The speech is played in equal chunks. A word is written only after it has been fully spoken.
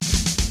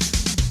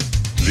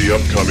The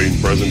upcoming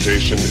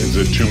presentation is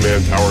a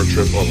two-man power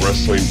trip of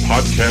wrestling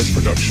podcast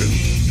production.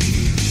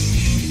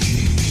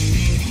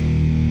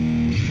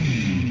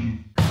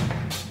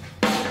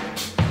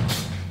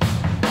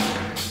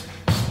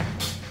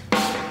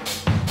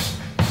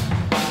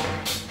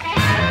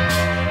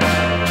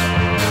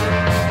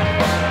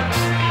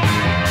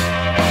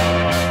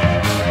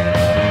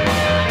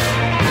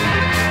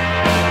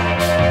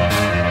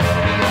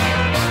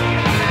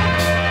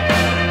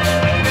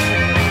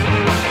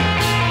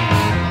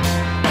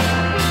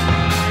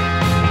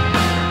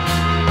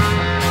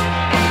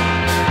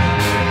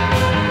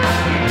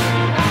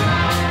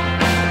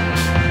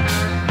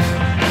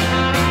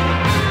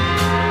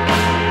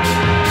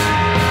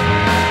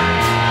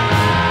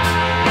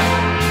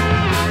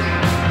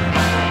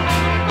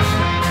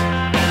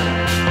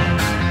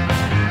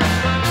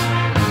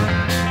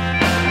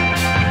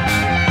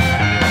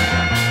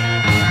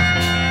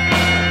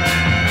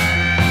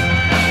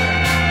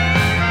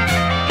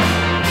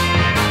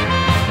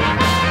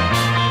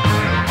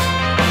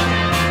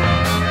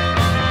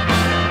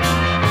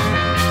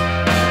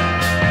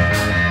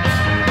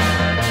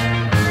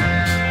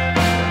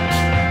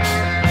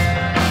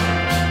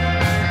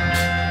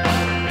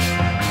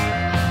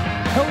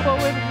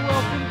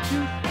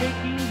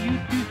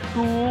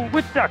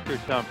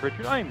 Tom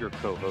Pritchard. I am your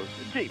co-host,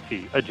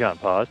 JP John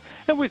Paz,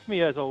 and with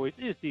me, as always,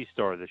 is the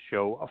star of the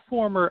show, a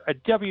former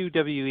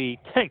WWE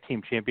Tag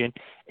Team Champion,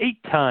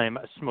 8-time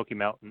Smoky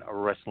Mountain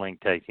Wrestling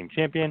Tag Team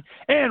Champion,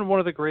 and one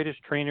of the greatest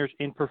trainers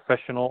in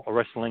professional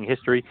wrestling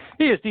history.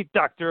 He is the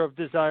Doctor of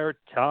Desire,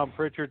 Tom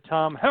Pritchard.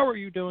 Tom, how are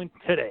you doing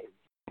today?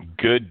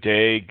 Good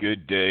day.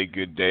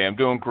 I'm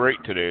doing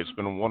great today. It's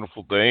been a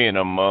wonderful day, and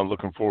I'm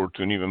looking forward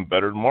to an even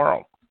better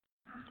tomorrow.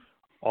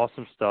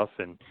 Awesome stuff.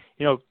 And,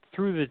 you know,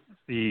 through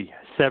the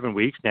 7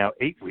 weeks, now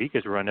 8 weeks,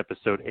 as we're on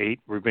episode 8,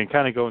 we've been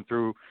kind of going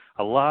through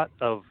a lot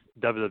of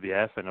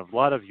WWF and a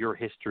lot of your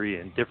history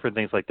and different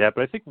things like that.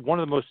 But I think one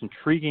of the most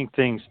intriguing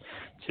things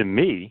to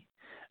me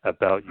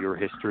about your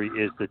history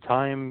is the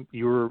time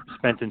you were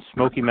spent in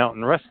Smoky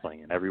Mountain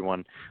Wrestling. And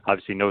everyone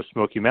obviously knows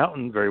Smoky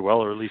Mountain very well,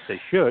 or at least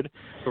they should.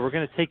 But we're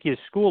going to take you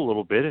to school a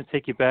little bit and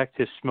take you back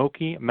to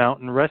Smoky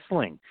Mountain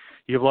Wrestling.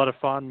 You have a lot of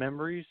fond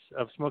memories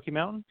of Smoky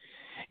Mountain?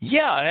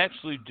 Yeah, I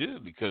actually do,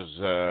 because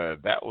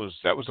that was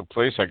a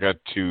place I got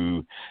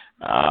to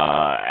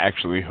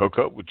actually hook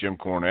up with Jim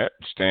Cornette,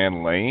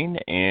 Stan Lane,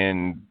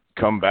 and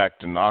come back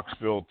to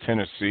Knoxville,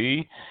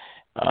 Tennessee.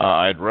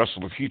 I'd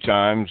wrestled a few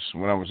times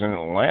when I was in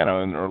Atlanta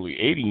in the early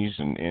 80s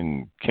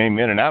and came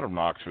in and out of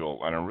Knoxville,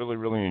 and I really,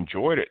 really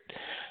enjoyed it.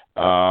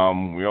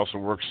 We also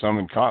worked some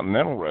in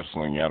Continental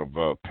Wrestling out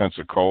of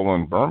Pensacola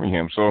and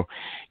Birmingham. So,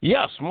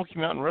 yeah, Smoky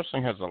Mountain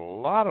Wrestling has a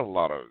lot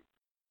of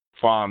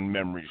fond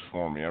memories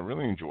for me. I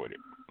really enjoyed it.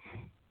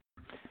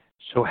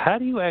 So how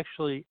do you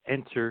actually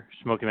enter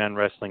Smoky Mountain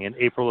Wrestling in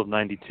April of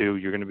 92?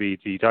 You're going to be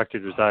the Dr.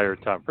 Desire,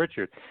 Tom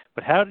Pritchard.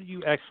 But how did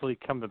you actually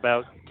come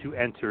about to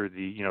enter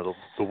the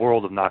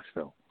world of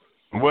Knoxville?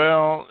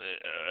 Well,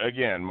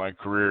 again, my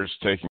career's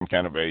taken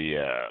kind of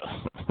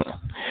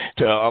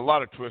to a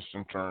lot of twists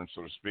and turns,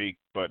 so to speak.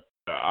 But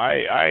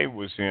I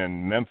was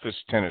in Memphis,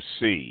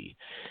 Tennessee,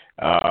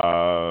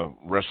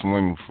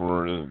 wrestling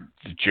for the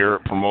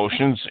Jarrett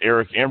Promotions.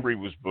 Eric Embry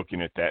was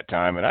booking at that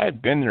time, and I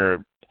had been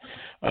there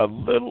a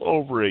little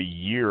over a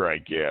year, I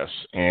guess,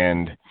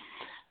 and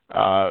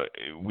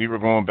we were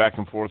going back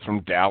and forth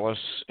from Dallas,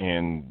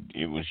 and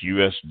it was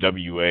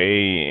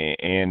USWA,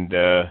 and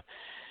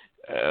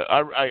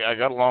I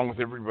got along with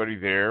everybody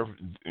there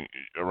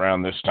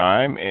around this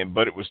time,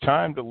 but it was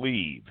time to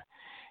leave,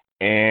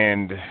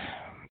 and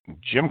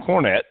Jim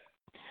Cornette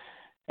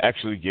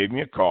actually gave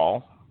me a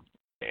call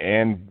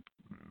and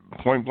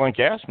point blank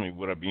asked me,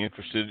 would I be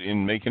interested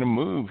in making a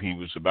move? He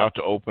was about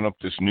to open up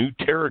this new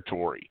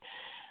territory.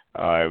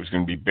 It was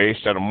going to be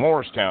based out of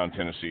Morristown,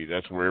 Tennessee.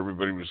 That's where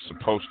everybody was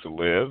supposed to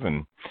live,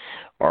 and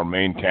our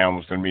main town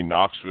was going to be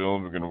Knoxville.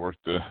 We were going to work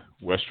the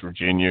West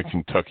Virginia,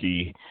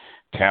 Kentucky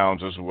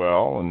towns as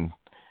well, and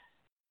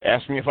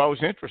asked me if I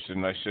was interested,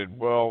 and I said,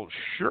 well,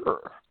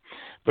 sure.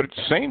 But at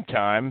the same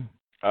time,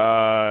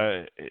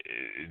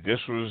 this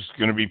was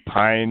going to be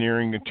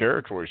pioneering the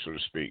territory, so to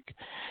speak.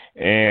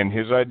 And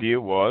his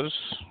idea was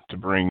to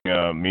bring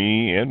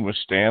me in with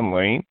Stan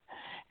Lane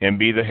and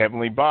be the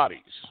Heavenly Bodies.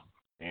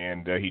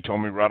 And he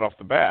told me right off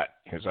the bat,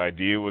 his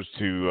idea was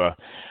to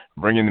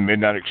bring in the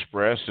Midnight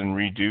Express and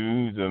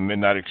redo the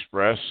Midnight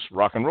Express,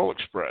 Rock and Roll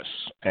Express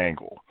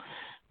angle.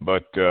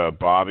 But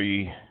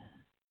Bobby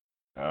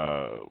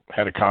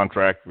had a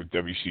contract with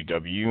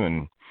WCW,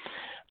 and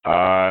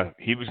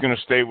he was going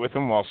to stay with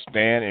them while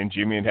Stan and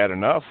Jimmy had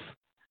enough,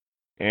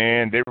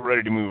 and they were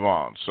ready to move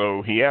on.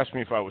 So he asked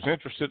me if I was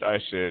interested. I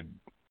said,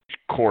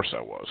 of course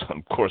I was.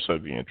 Of course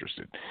I'd be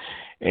interested.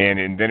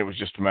 And then it was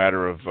just a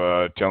matter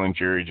of telling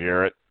Jerry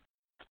Jarrett,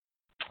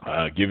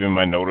 giving him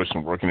my notice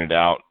and working it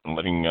out, and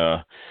letting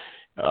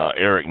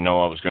Eric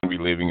know I was going to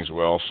be leaving as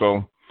well.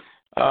 So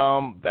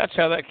that's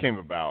how that came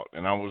about.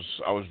 And I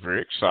was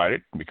very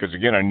excited because,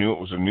 again, I knew it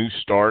was a new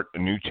start, a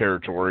new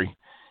territory.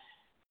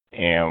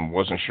 and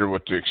wasn't sure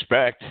what to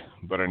expect,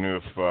 but I knew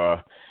if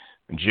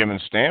Jim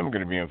and Stan were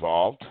going to be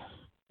involved,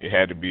 it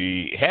had to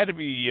be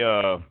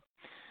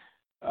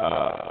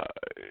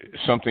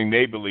something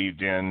they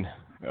believed in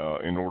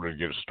order to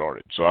get us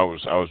started. So I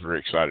was very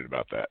excited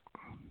about that.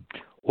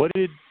 What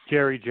did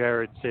Jerry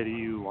Jarrett say to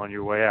you on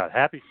your way out?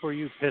 Happy for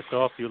you? Pissed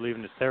off you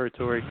leaving the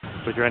territory?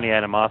 Was there any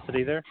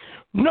animosity there?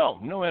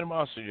 No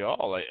animosity at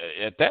all.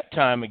 At that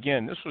time,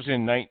 again, this was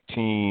in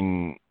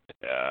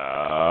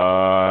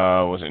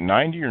was it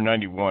 90 or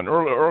 91?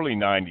 Early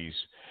 90s.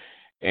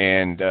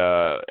 And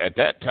at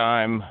that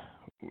time,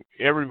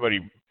 everybody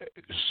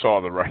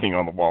saw the writing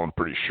on the wall, I'm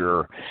pretty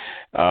sure.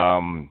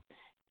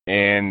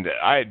 And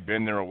I had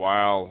been there a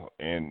while,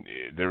 and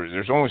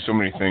there's only so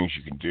many things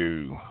you can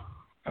do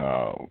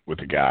with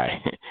a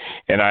guy.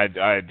 And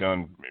I had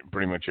done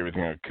pretty much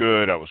everything I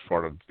could. I was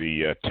part of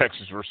the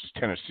Texas versus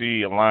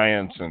Tennessee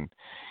alliance, and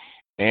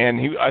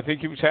I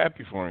think he was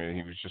happy for me.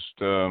 He was just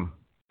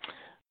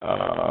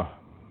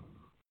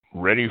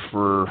ready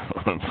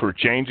for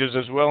changes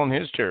as well in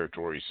his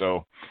territory.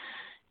 So,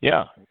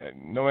 yeah,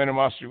 no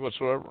animosity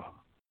whatsoever.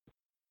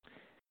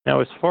 Now,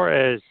 as far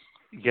as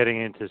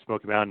getting into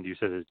Smoky Mountain, you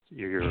said that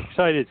you're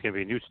excited. It's going to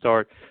be a new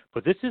start.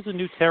 But this is a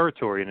new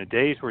territory. In the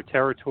days where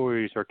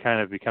territories are kind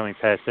of becoming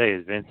passé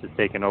as Vince has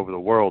taken over the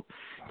world,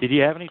 did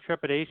you have any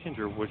trepidations,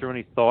 or was there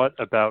any thought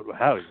about,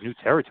 wow, it's new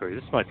territory,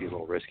 this might be a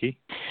little risky?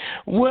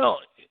 Well,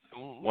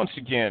 once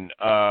again,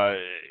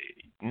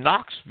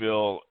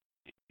 Knoxville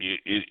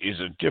is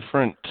a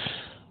different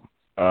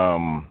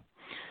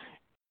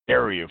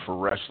area for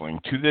wrestling.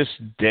 To this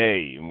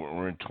day,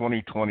 we're in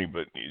 2020,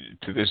 but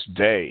to this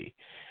day,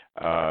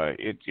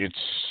 it's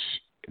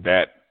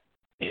that.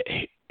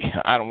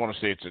 I don't want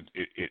to say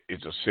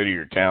it's a city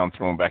or town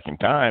thrown back in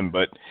time,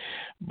 but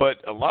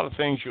a lot of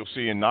things you'll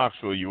see in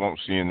Knoxville you won't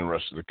see in the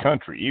rest of the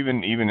country,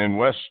 even in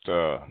West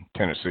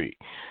Tennessee.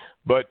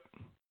 But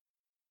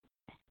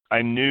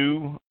I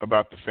knew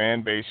about the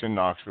fan base in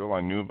Knoxville.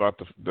 I knew about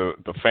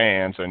the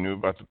fans. I knew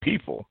about the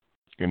people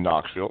in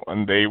Knoxville,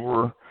 and they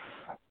were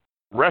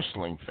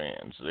wrestling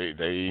fans.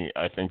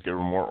 I think they were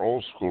more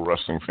old school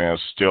wrestling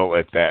fans still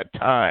at that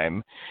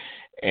time.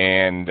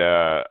 And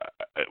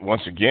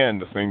once again,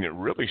 the thing that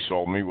really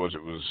sold me was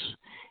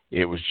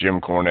it was Jim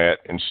Cornette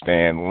and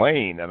Stan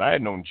Lane, and I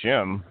had known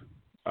Jim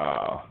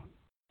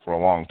for a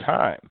long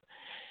time.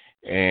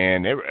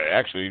 And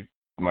actually,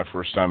 my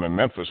first time in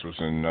Memphis was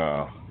in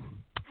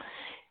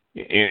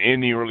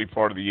the early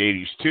part of the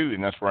 '80s too,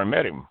 and that's where I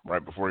met him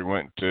right before he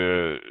went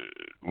to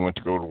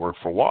go to work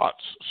for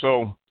Watts.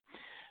 So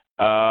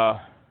I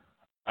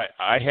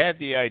had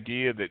the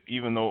idea that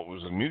even though it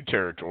was a new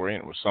territory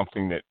and it was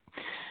something that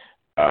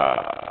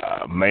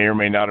may or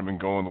may not have been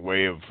going the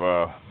way of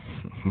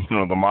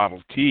the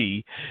Model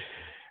T,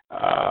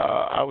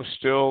 I was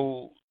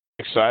still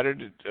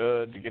excited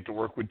to get to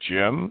work with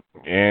Jim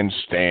and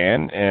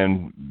Stan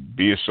and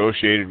be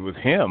associated with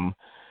him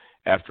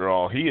after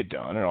all he had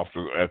done and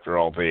after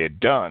all they had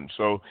done.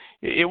 So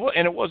it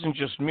wasn't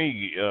just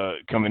me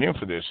coming in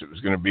for this. It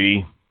was going to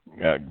be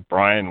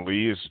Brian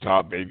Lee as the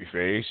top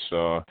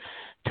babyface.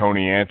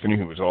 Tony Anthony,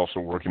 who was also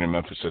working in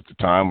Memphis at the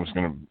time, was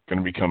going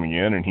to be coming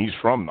in, and he's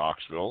from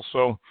Knoxville.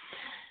 So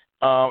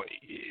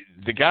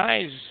the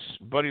guys,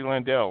 Buddy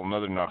Landell,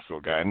 another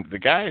Knoxville guy, and the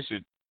guys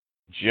that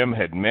Jim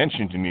had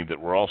mentioned to me that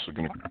were also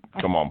going to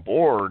come on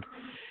board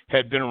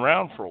had been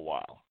around for a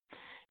while.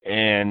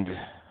 And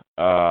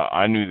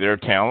I knew their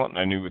talent, and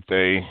I knew what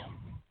they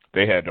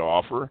had to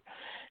offer.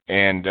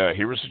 And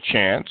here was a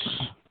chance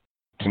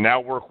to now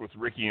work with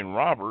Ricky and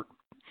Robert,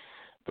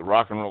 the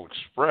Rock and Roll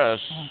Express,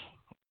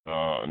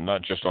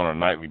 not just on a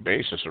nightly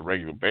basis, a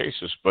regular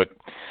basis, but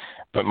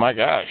my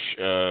gosh,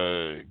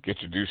 get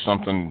to do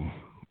something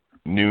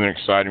new and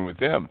exciting with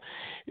them.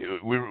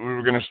 We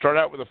were going to start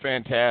out with the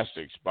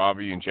Fantastics,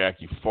 Bobby and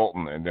Jackie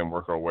Fulton, and then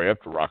work our way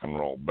up to Rock and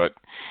Roll. But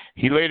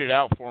he laid it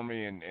out for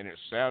me, and it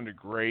sounded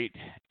great,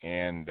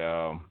 and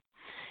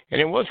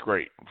it was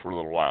great for a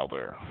little while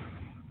there.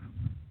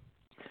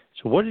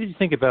 So what did you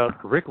think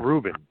about Rick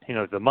Rubin,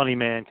 the money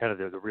man, kind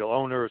of the real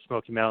owner of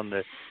Smoky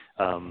Mountain,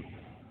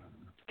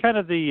 kind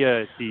of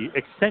the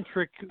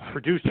eccentric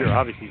producer,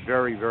 obviously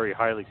very, very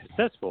highly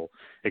successful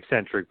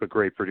eccentric but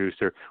great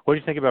producer. What do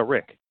you think about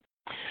Rick?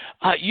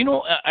 I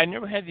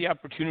never had the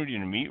opportunity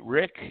to meet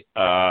Rick,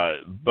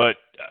 but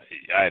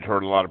I had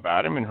heard a lot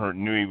about him and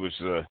knew he was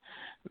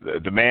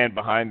the man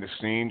behind the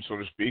scenes, so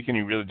to speak, and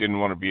he really didn't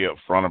want to be up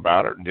front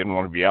about it and didn't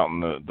want to be out in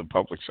the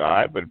public's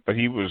eye. But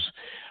he was,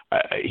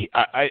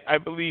 I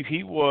believe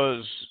he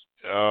was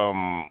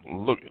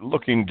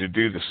looking to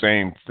do the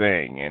same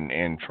thing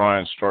and try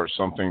and start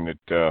something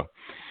that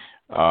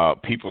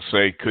people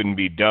say couldn't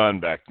be done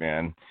back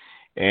then.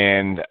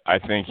 And I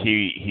think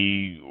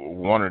he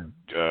wanted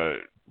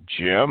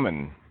Jim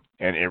and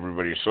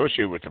everybody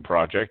associated with the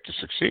project to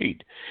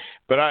succeed.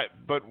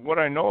 But what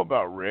I know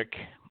about Rick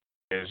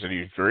is that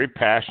he's very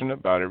passionate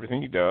about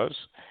everything he does,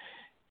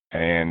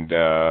 and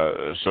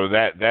so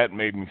that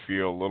made me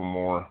feel a little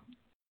more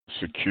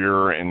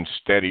secure and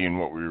steady in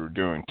what we were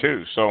doing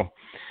too. So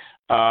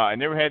I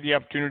never had the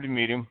opportunity to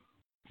meet him.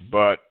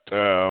 but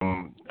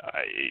I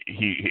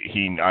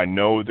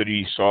know that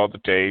he saw the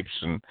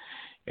tapes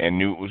and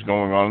knew what was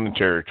going on in the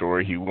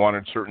territory. He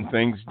wanted certain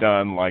things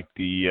done, like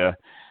the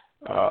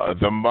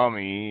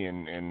mummy,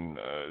 and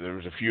there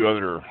was a few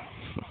other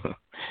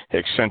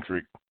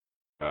eccentric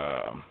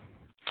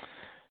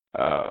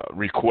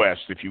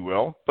requests, if you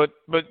will. But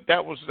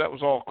that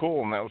was all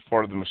cool, and that was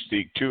part of the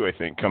mystique too. I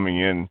think coming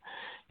in,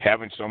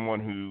 having someone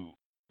who,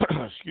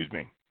 excuse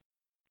me,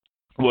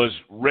 was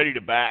ready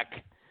to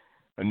back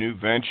a new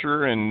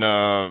venture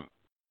and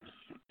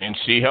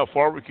see how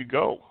far we could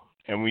go,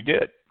 and we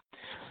did.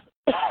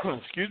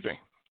 Excuse me.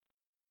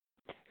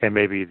 And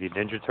maybe the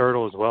Ninja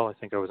Turtle as well. I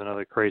think that was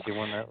another crazy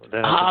one. The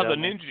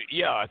Ninja.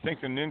 Yeah, I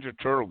think the Ninja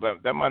Turtle.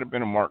 That might have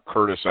been a Mark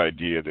Curtis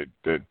idea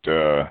that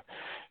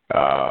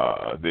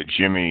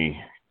Jimmy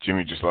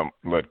just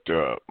let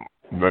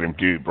him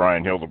do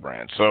Brian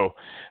Hildebrand. So,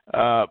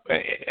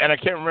 and I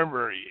can't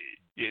remember.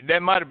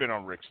 That might have been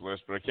on Rick's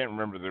list, but I can't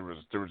remember. There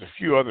was a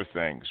few other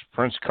things.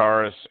 Prince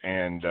Karis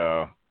and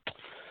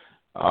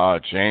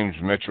James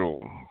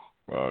Mitchell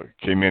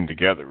came in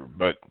together,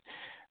 but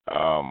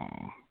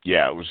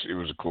yeah, it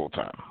was a cool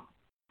time.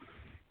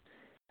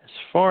 As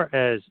far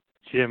as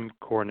Jim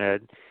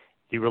Cornette,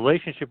 the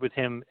relationship with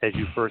him as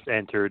you first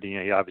entered,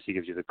 he obviously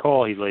gives you the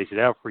call, he lays it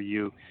out for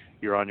you,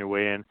 you're on your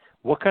way in.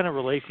 What kind of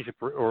relationship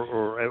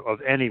or of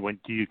anyone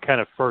do you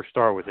kind of first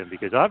start with him?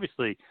 Because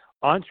obviously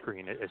on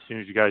screen, as soon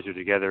as you guys are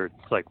together,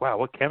 it's like, wow,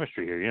 what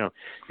chemistry here.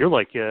 You're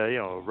like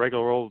a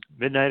regular old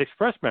Midnight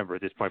Express member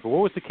at this point. But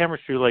what was the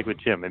chemistry like with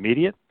Jim?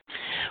 Immediate?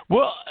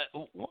 Well,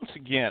 once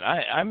again,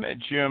 I met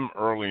Jim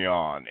early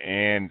on,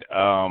 and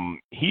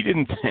he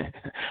didn't.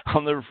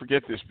 I'll never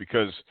forget this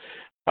because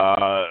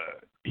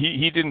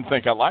he didn't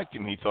think I liked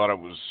him. He thought I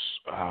was,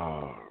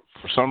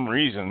 for some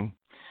reason,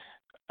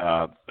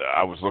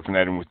 I was looking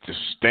at him with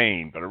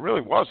disdain, but I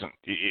really wasn't.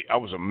 I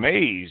was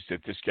amazed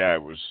that this guy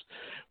was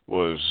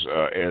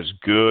as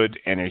good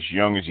and as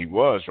young as he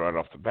was right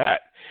off the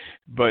bat.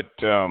 But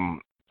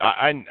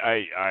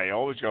I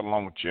always got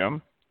along with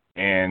Jim,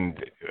 and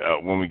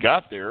when we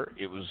got there,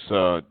 it was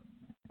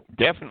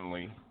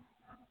definitely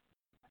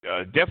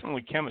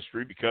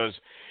chemistry because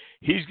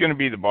he's going to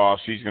be the boss.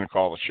 He's going to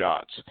call the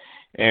shots.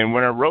 And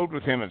when I rode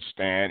with him at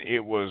Stan, it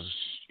was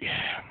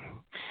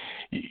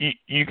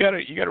you got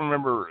to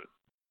remember.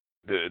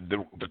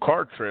 The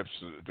car trips,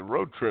 the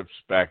road trips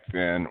back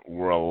then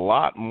were a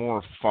lot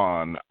more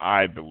fun,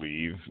 I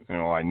believe,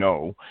 I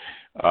know,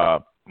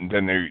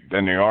 than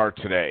they are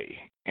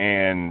today.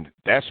 And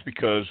that's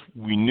because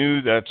we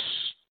knew that's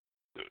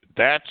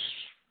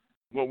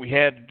what we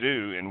had to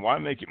do, and why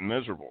make it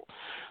miserable?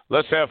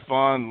 Let's have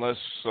fun. Let's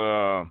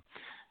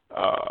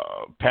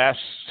pass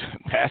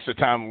the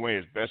time away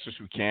as best as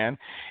we can.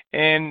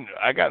 And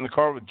I got in the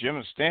car with Jim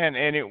and Stan,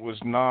 and it was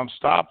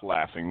nonstop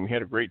laughing. We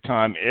had a great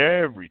time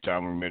every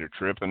time we made a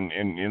trip, and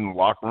in the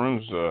locker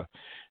rooms,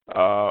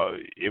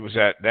 it was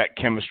that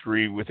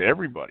chemistry with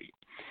everybody.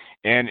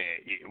 And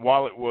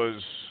while it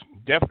was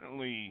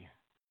definitely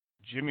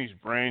Jimmy's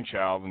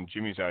brainchild and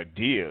Jimmy's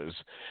ideas,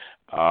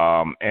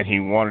 and he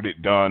wanted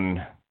it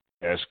done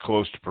as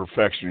close to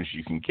perfection as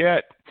you can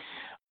get,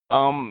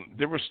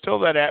 there was still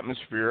that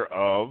atmosphere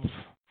of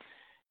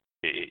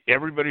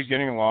everybody's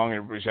getting along,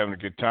 everybody's having a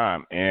good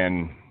time.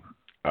 And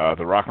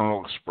the Rock and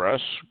Roll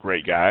Express,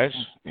 great guys,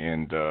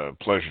 and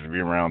pleasure to be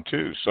around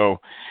too. So,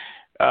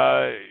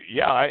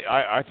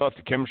 I thought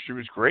the chemistry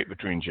was great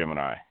between Jim and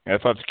I. I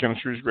thought the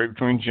chemistry was great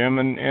between Jim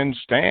and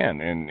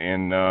Stan.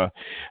 And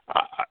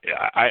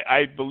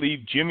I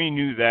believe Jimmy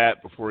knew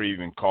that before he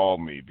even called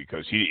me,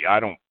 because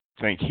I don't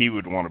think he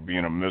would want to be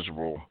in a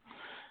miserable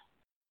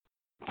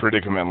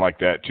predicament like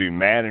that too,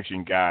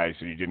 managing guys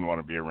that he didn't want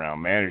to be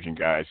around, managing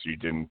guys that he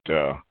didn't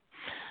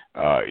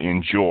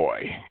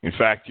enjoy. In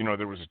fact,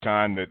 there was a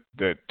time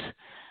that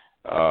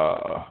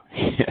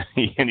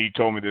and he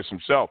told me this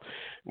himself,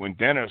 when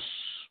Dennis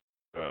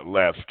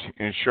left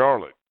in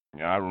Charlotte.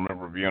 I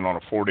remember being on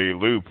a 4-day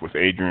loop with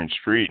Adrian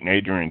Street, and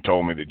Adrian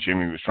told me that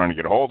Jimmy was trying to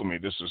get a hold of me.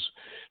 This is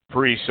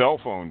pre-cell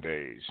phone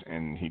days,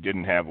 and he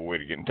didn't have a way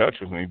to get in touch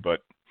with me,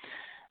 but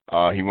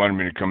he wanted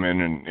me to come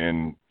in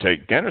and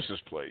take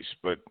Dennis's place.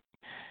 But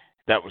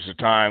that was the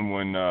time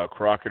when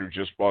Crockett had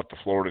just bought the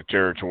Florida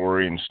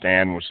territory, and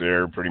Stan was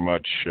there pretty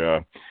much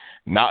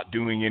not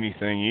doing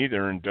anything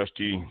either, and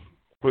Dusty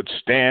put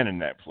Stan in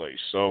that place.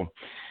 So,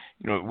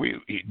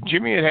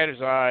 Jimmy had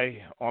his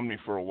eye on me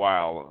for a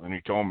while, and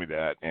he told me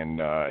that, and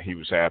he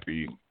was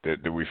happy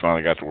that we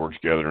finally got to work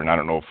together. And I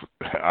don't know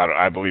if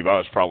I believe I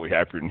was probably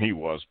happier than he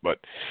was, but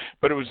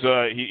it was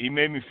he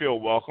made me feel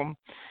welcome.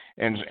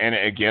 And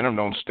again, I've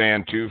known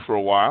Stan too for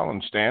a while,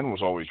 and Stan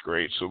was always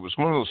great. So it was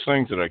one of those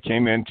things that I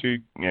came into,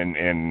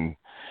 and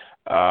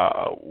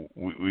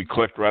we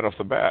clicked right off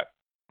the bat.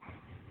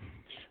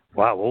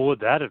 Wow, what would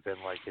that have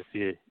been like if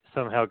you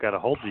somehow got a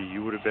hold of you?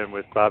 You would have been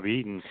with Bob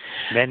Eaton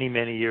many,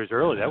 many years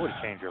earlier. That would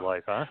have changed your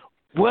life, huh?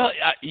 Well,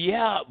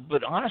 yeah,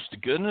 but honest to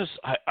goodness,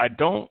 I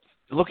don't.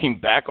 Looking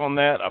back on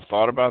that, I've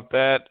thought about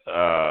that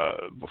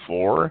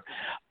before,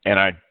 and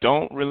I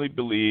don't really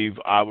believe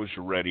I was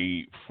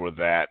ready for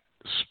that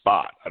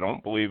spot. I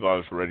don't believe I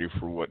was ready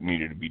for what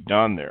needed to be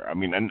done there. I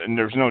mean, and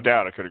there's no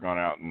doubt I could have gone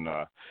out and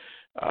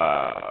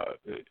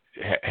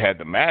had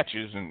the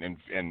matches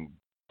and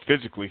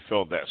physically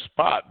filled that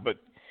spot. But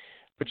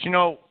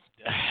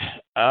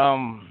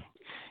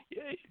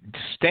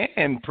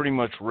Stan pretty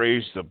much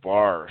raised the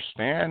bar.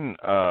 Stan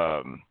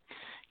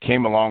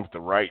came along at the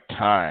right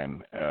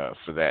time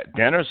for that.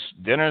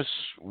 Dennis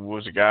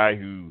was a guy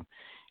who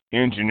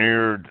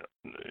engineered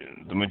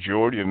the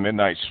majority of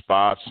midnight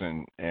spots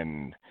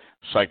and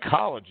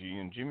psychology,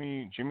 and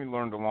Jimmy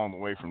learned along the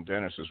way from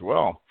Dennis as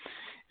well.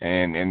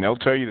 And they'll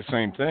tell you the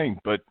same thing.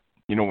 But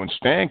when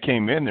Stan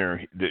came in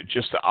there,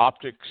 just the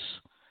optics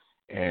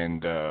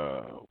and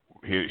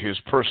his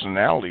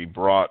personality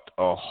brought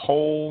a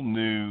whole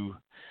new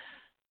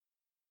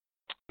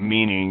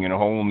meaning and a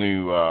whole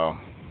new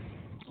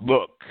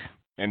look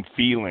and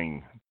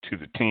feeling to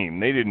the team.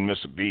 They didn't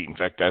miss a beat. In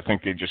fact, I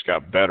think they just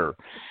got better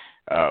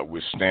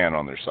with Stan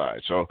on their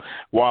side. So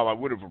while I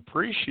would have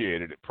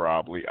appreciated it,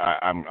 probably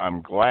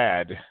I'm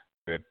glad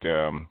that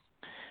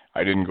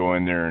I didn't go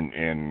in there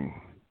and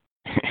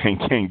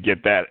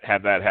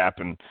have that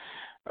happen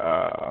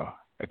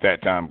at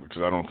that time,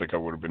 because I don't think I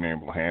would have been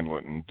able to handle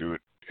it and do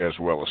it as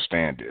well as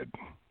Stan did.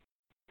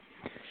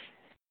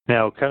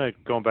 Now, kind of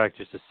going back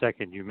just a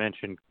second, you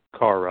mentioned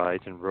car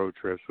rides and road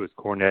trips with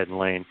Cornette and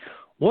Lane.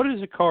 What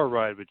is a car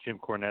ride with Jim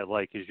Cornette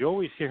like? Because you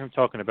always hear him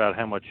talking about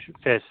how much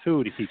fast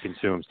food he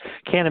consumes.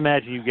 Can't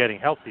imagine you getting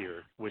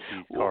healthier with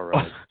these car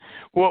rides.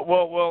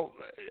 Well,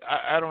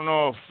 I don't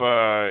know if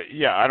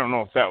I don't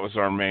know if that was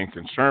our main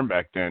concern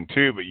back then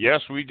too. But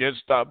yes, we did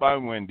stop by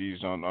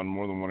Wendy's on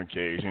more than one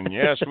occasion.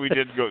 Yes, we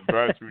did go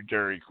drive through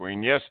Dairy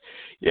Queen. Yes,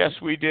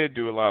 we did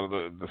do a lot of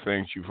the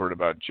things you've heard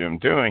about Jim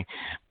doing.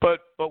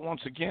 But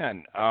once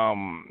again,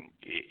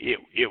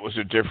 it was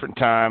a different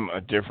time,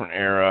 a different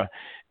era.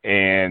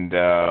 And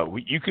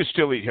you could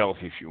still eat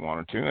healthy if you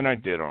wanted to, and I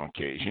did on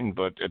occasion.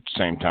 But at the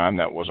same time,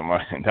 that wasn't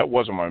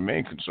my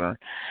main concern.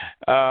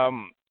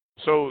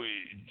 So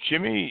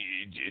Jimmy,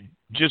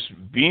 just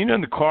being in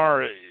the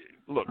car.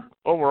 Look,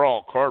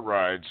 overall, car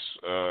rides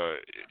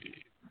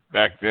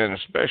back then,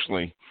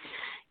 especially,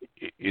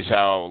 is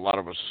how a lot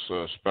of us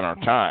spent our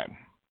time.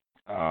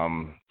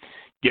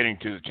 Getting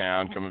to the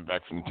town, coming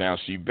back from the town.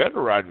 So you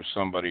better ride with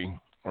somebody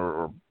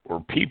or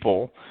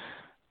people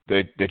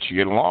that you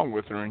get along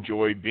with or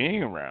enjoy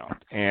being around.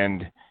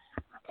 And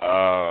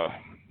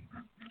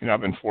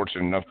I've been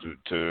fortunate enough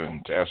to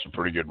have some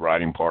pretty good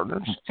riding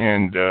partners.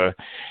 And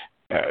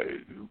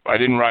I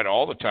didn't ride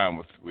all the time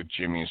with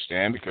Jimmy and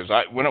Stan, because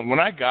when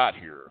I got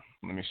here,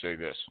 let me say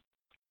this,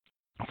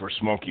 for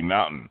Smoky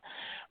Mountain,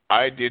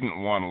 I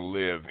didn't want to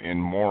live in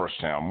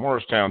Morristown.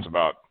 Morristown's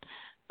about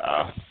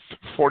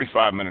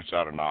 45 minutes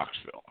out of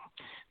Knoxville.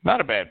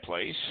 Not a bad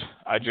place.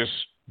 I just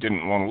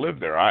didn't want to live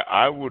there.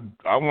 I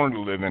wanted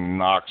to live in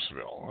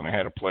Knoxville, and I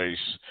had a place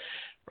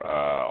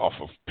off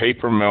of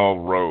Paper Mill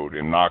Road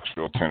in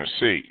Knoxville,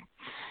 Tennessee,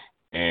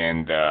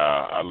 and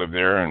I lived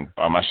there and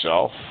by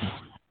myself,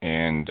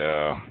 and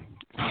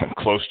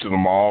close to the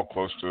mall,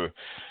 close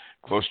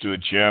to a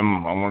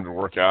gym I wanted to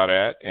work out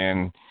at,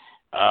 and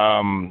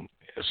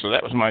so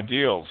that was my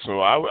deal. So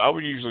I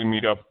would usually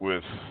meet up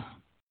with,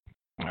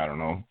 I don't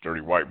know,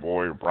 Dirty White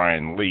Boy or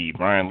Brian Lee.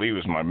 Brian Lee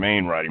was my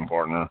main riding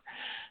partner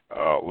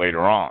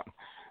later on.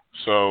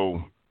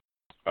 So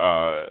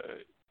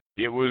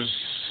it was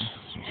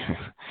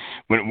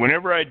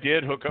whenever I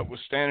did hook up with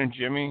Stan and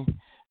Jimmy,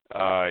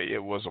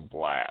 it was a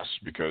blast,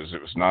 because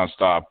it was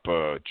nonstop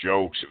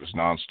jokes. It was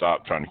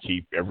nonstop trying to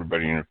keep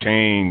everybody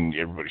entertained.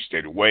 Everybody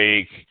stayed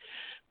awake.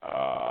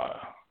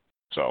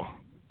 So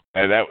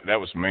that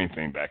was the main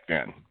thing back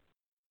then.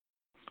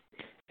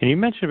 And you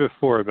mentioned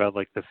before about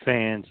like the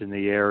fans in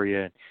the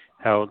area and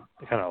how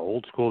kind of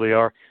old school they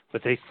are,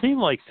 but they seem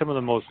like some of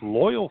the most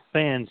loyal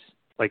fans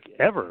like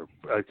ever.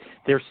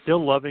 They're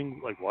still loving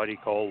like Whitey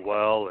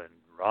Caldwell and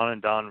Ron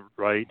and Don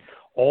Wright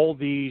all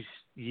these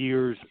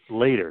years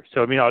later.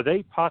 So I mean, are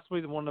they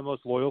possibly one of the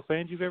most loyal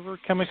fans you've ever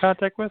come in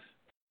contact with?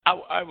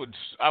 I would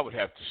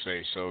have to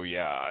say so.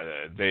 Yeah,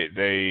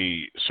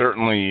 they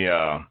certainly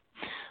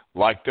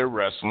like their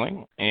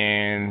wrestling,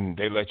 and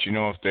they let you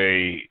know if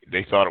they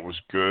thought it was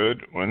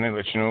good, when they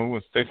let you know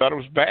if they thought it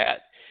was bad.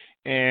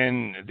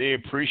 And they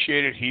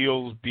appreciated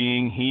heels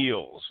being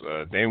heels.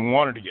 They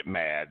wanted to get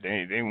mad.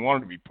 They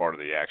wanted to be part of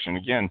the action.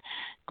 Again,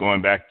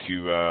 going back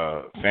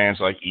to fans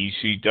like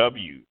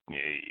ECW,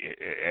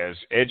 as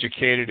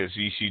educated as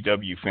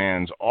ECW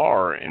fans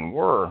are and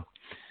were,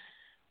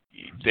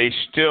 they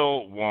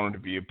still wanted to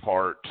be a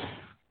part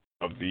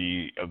of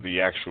the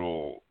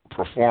actual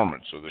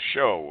performance of the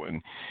show,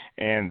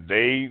 and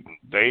they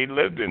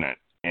lived in it.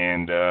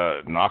 And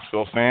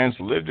Knoxville fans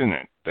lived in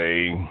it.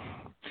 They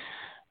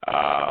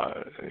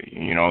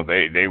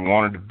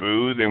wanted to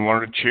boo, they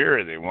wanted to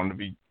cheer, they wanted to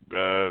be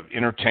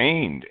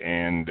entertained,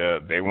 and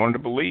they wanted to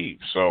believe.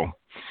 So,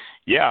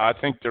 yeah, I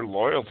think their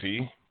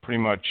loyalty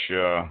pretty much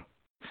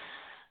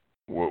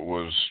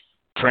was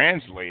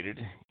translated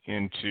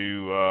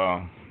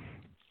into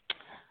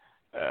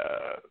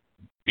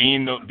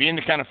being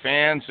the kind of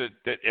fans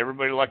that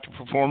everybody liked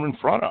to perform in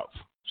front of.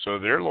 So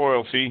their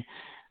loyalty,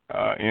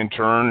 in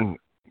turn,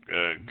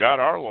 got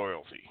our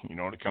loyalty.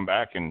 To come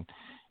back and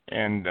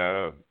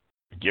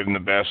give them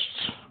the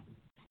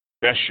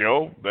best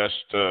show,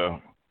 best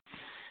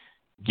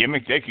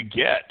gimmick they could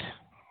get.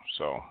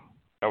 So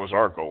that was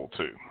our goal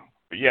too.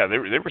 But yeah,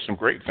 there were some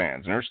great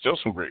fans, and there's still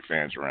some great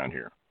fans around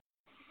here.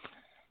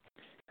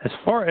 As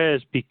far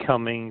as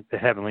becoming the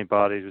Heavenly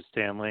Bodies with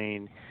Stan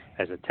Lane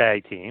as a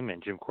tag team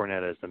and Jim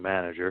Cornette as the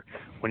manager,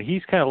 when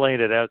he's kind of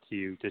laying it out to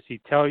you, does he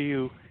tell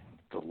you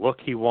the look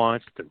he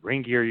wants, the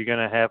ring gear you're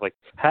going to have? Like,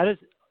 how does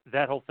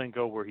that whole thing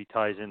go where he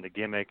ties in the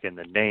gimmick and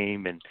the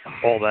name and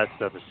all that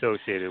stuff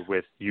associated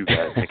with you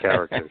guys, the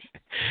characters?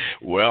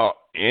 Well,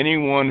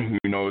 anyone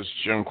who knows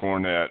Jim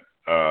Cornette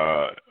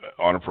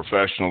on a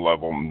professional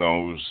level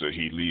knows that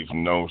he leaves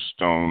no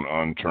stone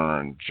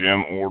unturned.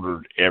 Jim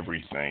ordered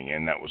everything,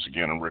 and that was,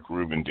 again, a Rick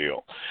Rubin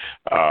deal.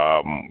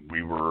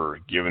 We were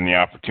given the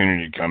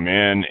opportunity to come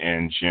in,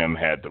 and Jim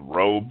had the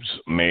robes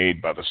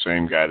made by the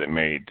same guy that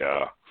made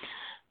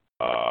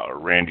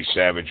Randy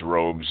Savage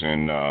robes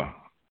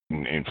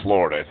in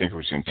Florida. I think it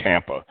was in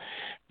Tampa.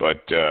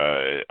 But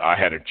I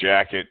had a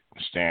jacket,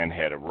 Stan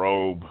had a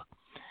robe,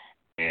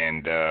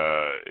 and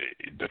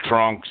the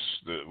trunks.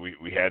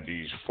 We had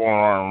these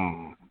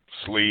forearm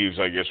sleeves,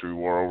 I guess we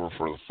wore over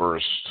for the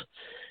first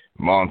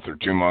month or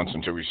 2 months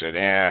until we said,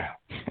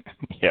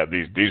 yeah,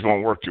 these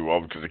won't work too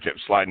well because they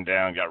kept sliding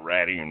down, got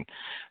ratty and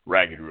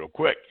ragged real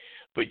quick.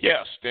 But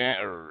yeah,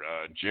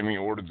 Jimmy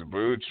ordered the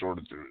boots,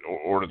 ordered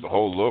the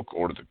whole look,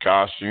 ordered the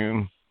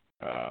costume,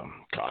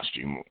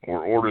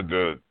 or ordered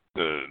the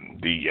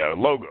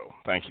logo.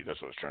 Thank you. That's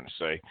what I was trying to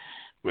say.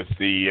 With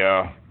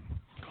the,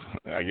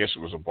 I guess it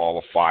was a ball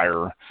of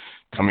fire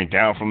coming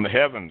down from the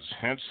heavens,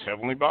 hence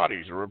Heavenly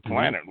Bodies or a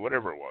planet,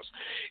 whatever it was.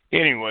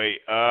 Anyway,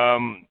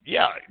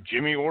 yeah,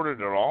 Jimmy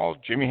ordered it all.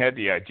 Jimmy had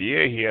the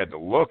idea. He had the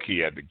look. He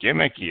had the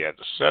gimmick. He had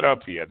the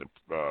setup. He had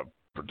the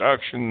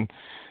production,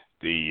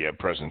 the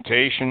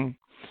presentation.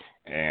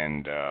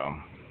 And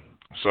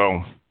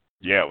so,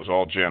 yeah, it was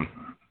all Jim.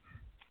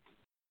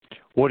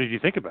 What did you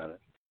think about it?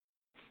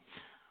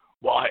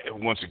 Well,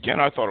 once again,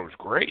 I thought it was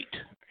great.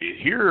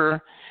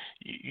 Here,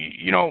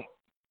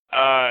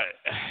 I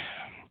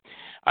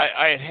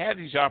had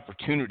these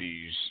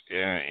opportunities,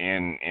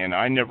 and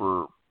I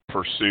never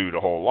pursued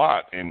a whole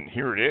lot. And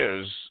here it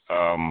is.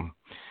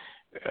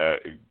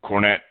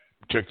 Cornette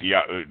took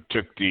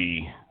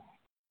the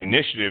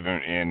initiative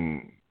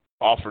and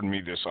offered me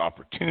this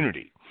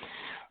opportunity.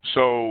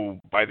 So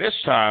by this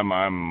time,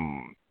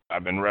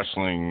 I've been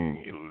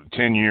wrestling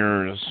 10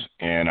 years,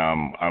 and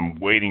I'm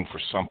waiting for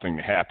something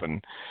to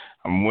happen.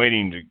 I'm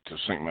waiting to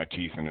sink my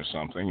teeth into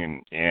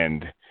something,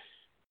 and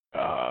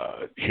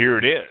here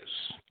it is.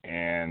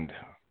 And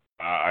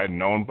I'd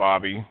known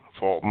Bobby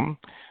Fulton,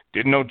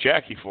 didn't know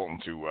Jackie Fulton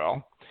too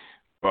well,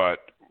 but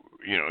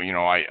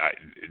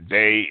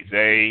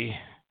they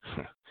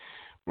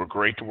were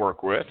great to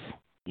work with,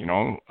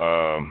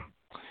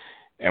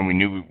 and we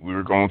knew we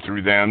were going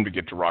through them to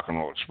get to Rock and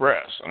Roll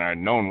Express. And I'd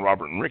known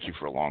Robert and Ricky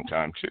for a long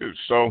time too,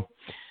 so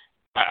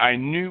I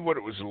knew what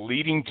it was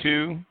leading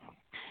to.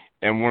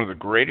 And one of the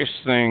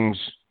greatest things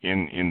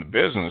in the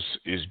business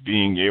is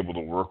being able to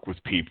work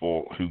with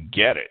people who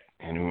get it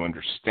and who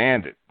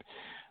understand it,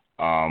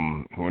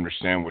 who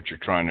understand what you're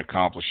trying to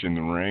accomplish in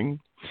the ring,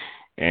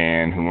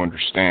 and who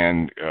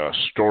understand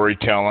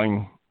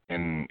storytelling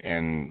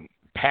and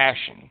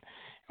passion.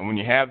 And when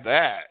you have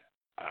that,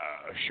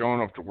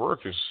 showing up to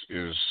work is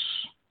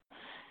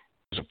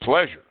a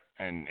pleasure.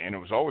 And it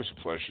was always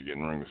a pleasure to get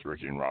in the ring with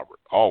Ricky and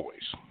Robert,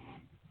 always.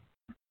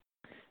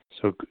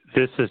 So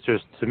this is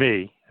just, to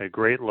me, a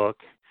great look,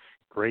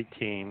 great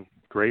team,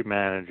 great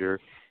manager.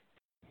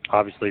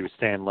 Obviously, with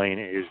Stan Lane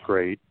is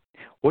great.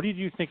 What did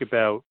you think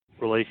about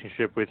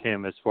relationship with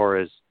him as far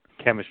as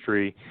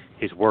chemistry,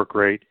 his work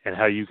rate, and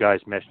how you guys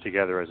mesh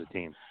together as a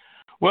team?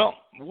 Well,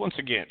 once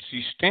again,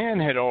 see, Stan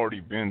had already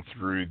been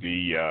through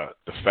the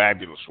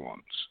Fabulous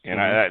Ones,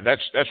 and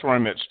that's where I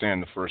met Stan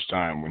the first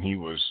time, when he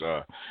was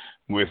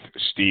with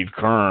Steve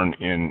Kern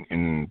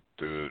in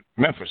the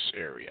Memphis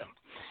area.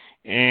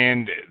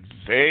 And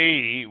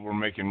they were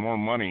making more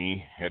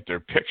money at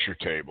their picture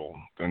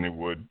table than they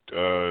would,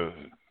 for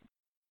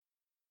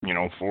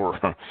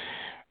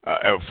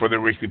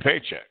their weekly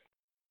paycheck.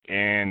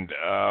 And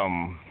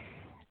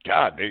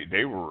God,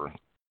 they were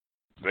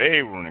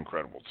an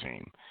incredible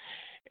team.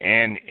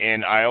 And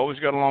I always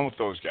got along with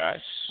those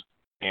guys.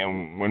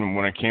 And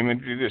when I came in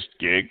to do this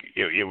gig,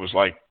 it was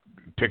like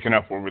picking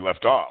up where we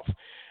left off.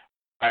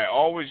 I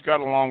always got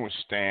along with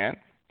Stan,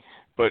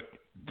 but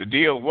the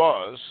deal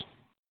was,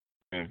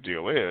 and the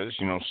deal is,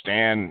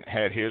 Stan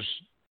had his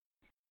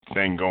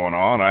thing going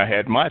on. I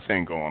had my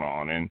thing going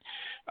on. And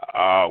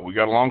we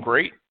got along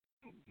great.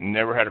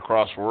 Never had a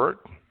cross word.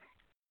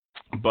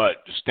 But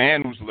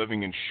Stan was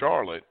living in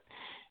Charlotte,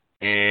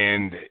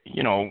 and,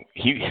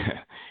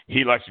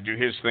 he liked to do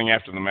his thing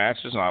after the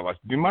matches, and I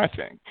liked to do my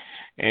thing.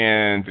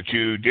 And the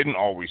two didn't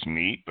always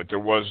meet, but there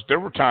were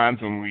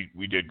times when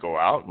we did go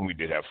out, and we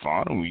did have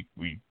fun, and we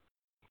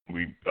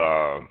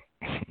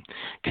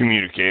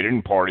communicated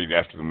and partied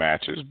after the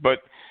matches, but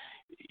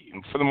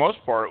for the most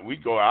part,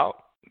 we'd go out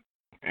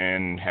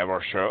and have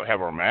our show,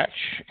 have our match,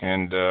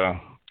 and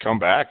come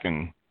back,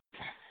 and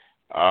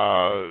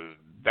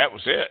that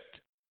was it.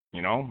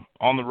 You know,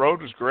 on the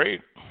road was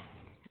great,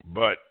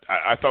 but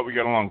I thought we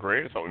got along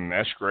great. I thought we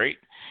meshed great,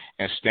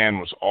 and Stan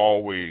was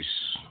always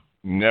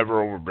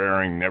never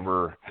overbearing,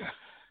 never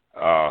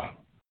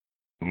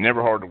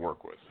hard to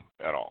work with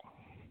at all.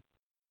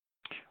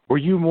 Were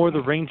you more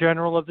the ring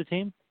general of the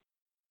team?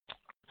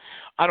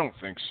 I don't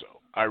think so.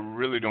 I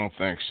really don't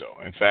think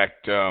so. In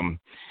fact,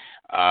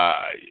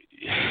 I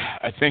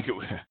think it.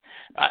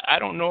 I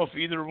don't know if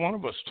either one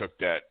of us took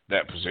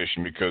that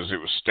position, because it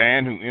was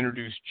Stan who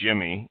introduced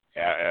Jimmy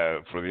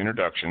for the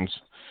introductions.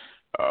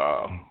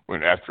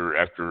 When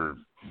after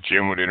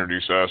Jim would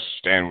introduce us,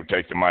 Stan would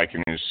take the mic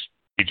in his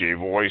DJ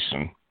voice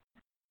and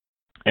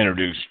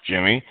introduce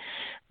Jimmy.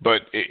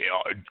 But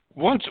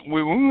once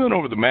we went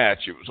over the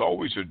match, it was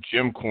always a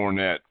Jim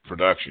Cornette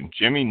production.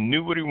 Jimmy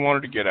knew what he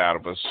wanted to get out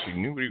of us. He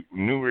knew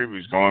where he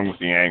was going with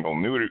the angle,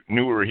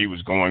 knew where he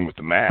was going with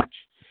the match,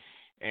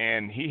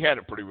 and he had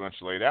it pretty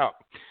much laid out.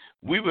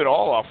 We would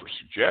all offer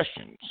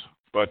suggestions,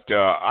 but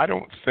I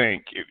don't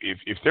think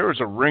if there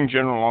was a ring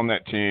general on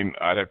that team,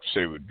 I'd have to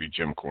say it would be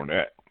Jim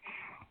Cornette.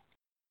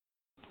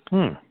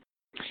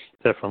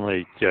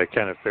 Definitely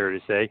kind of fair to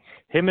say.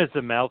 Him as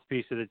the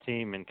mouthpiece of the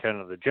team and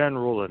kind of the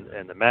general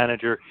and the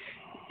manager,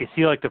 is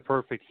he like the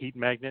perfect heat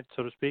magnet,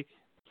 so to speak?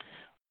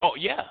 Oh,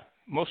 yeah,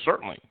 most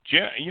certainly.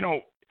 You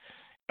know,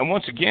 and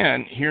once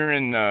again, here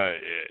in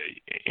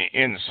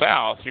the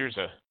South, here's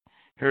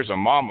a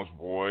mama's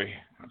boy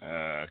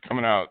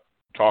coming out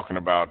talking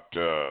about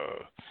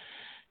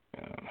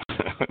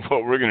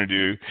what we're going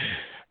to do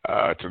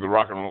to the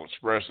Rock and Roll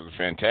Express of the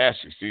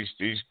Fantastics.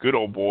 These good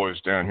old boys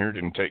down here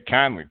didn't take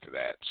kindly to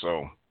that.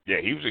 So yeah,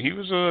 he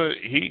was a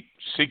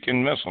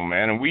heat-seeking missile,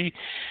 man. And we,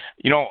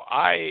 you know,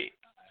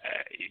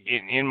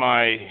 in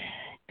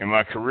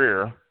my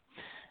career,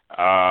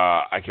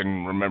 I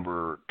can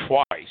remember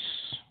twice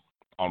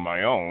on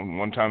my own.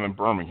 One time in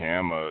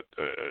Birmingham, a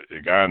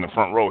guy in the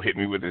front row hit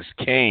me with his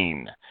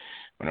cane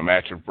in a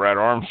match with Brad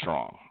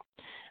Armstrong.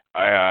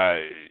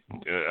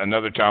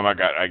 Another time I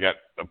got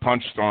a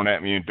punch thrown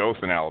at me in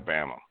Dothan,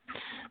 Alabama.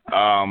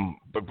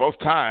 But both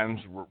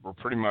times were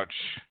pretty much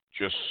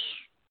just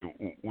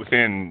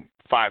within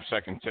 5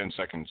 seconds, 10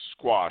 seconds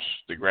squash.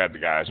 They grabbed the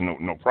guys,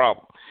 no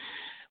problem.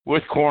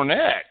 With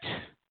Cornette,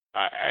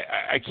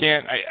 I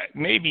can't.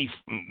 Maybe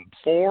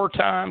 4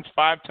 times,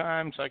 5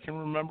 times I can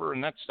remember,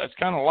 and that's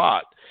kind of a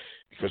lot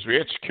because we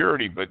had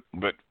security, but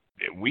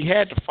we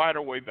had to fight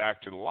our way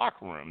back to the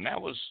locker room.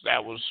 That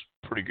was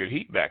pretty good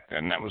heat back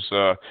then. That was,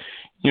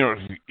 you know,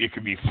 it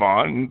could be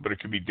fun, but it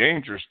could be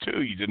dangerous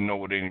too. You didn't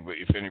know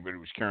if anybody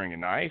was carrying a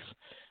knife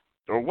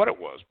or what it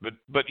was.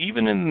 But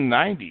even in the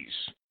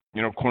 90s,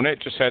 you know,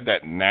 Cornette just had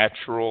that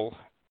natural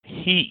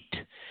heat,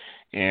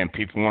 and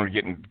people wanted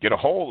to get a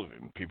hold of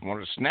him. People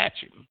wanted to snatch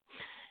him.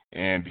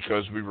 And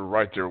because we were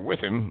right there with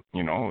him,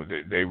 you know,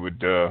 they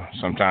would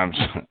sometimes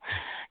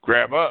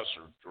grab us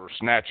or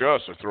snatch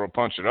us or throw a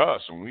punch at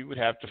us, and we would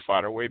have to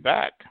fight our way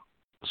back.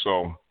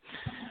 So,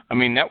 I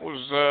mean, that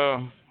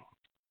was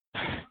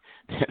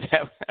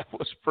that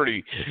was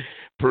pretty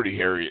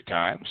hairy at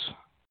times.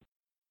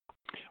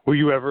 Were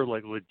you ever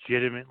like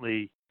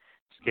legitimately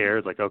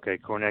scared? Like, okay,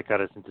 Cornette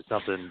got us into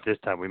something this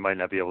time. We might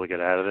not be able to get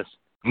out of this.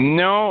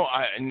 No,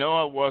 I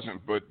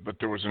wasn't. But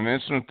there was an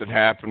incident that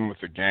happened with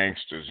the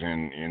gangsters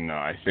in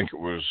I think it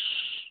was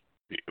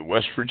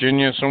West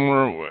Virginia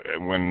somewhere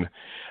when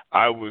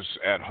I was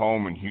at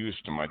home in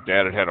Houston. My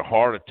dad had a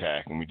heart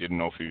attack, and we didn't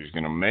know if he was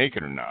going to make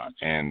it or not.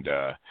 And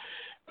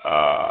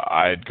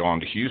I had gone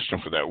to Houston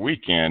for that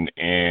weekend,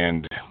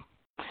 and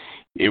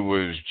it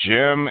was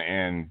Jim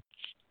and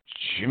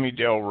Jimmy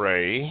Del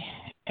Rey,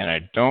 and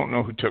I don't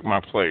know who took my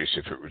place,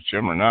 if it was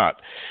Jim or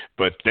not,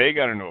 but they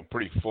got into a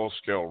pretty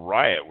full-scale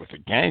riot with the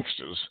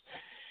gangsters.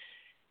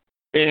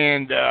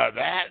 And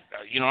that,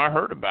 you know, I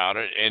heard about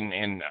it,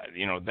 and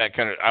you know, that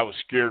kind of, I was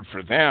scared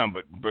for them,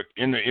 but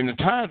in the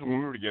times when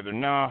we were together,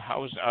 no, I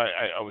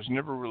was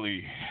never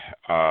really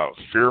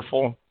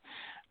fearful.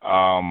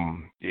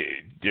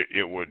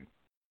 It would,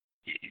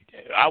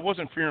 I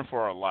wasn't fearing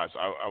for our lives.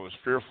 I was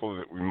fearful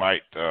that we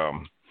might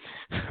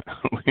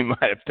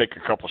have to take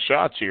a couple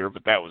shots here,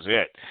 but that was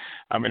it.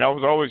 I mean, I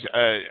was always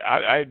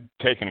I'd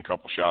taken a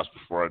couple shots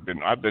before.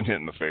 I've been hit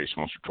in the face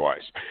once or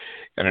twice,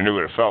 and I knew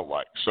what it felt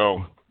like.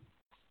 So.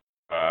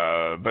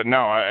 But no,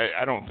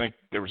 I don't think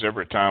there was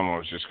ever a time when I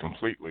was just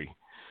completely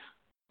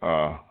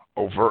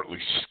overtly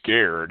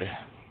scared.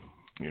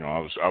 You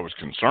know, I was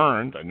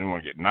concerned. I didn't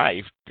want to get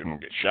knifed, didn't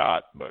want to get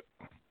shot, but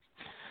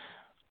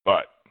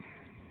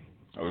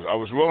I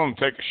was willing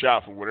to take a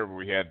shot for whatever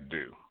we had to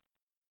do.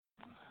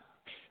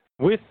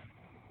 With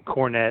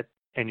Cornette,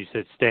 and you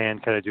said Stan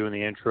kind of doing the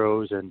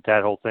intros and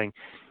that whole thing,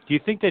 do you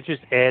think that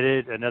just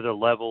added another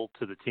level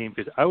to the team?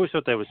 Because I always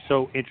thought that was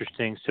so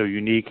interesting, so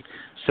unique,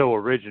 so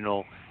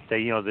original, that,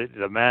 you know,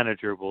 the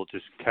manager will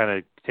just kind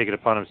of take it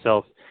upon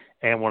himself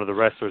and one of the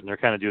wrestlers, and they're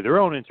kind of do their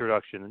own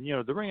introduction.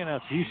 And, the ring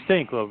announcer, you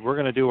stink, love. We're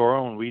going to do our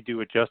own. We do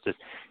it justice.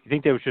 You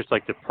think that was just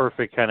like the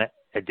perfect kind of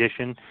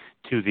addition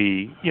to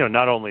the,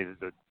 not only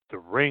the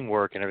ring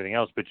work and everything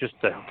else, but just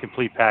the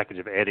complete package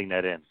of adding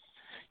that in?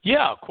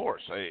 Yeah, of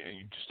course.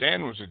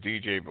 Stan was a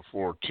DJ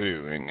before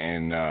too,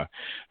 and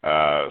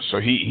so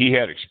he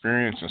had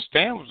experience. And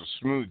Stan was a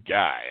smooth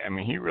guy. I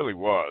mean, he really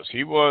was.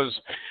 He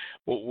was.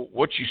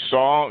 What you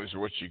saw is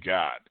what you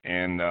got.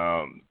 And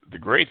the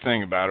great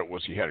thing about it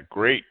was he had a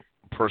great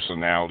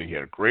personality. He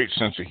had a great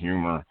sense of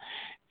humor,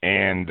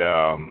 and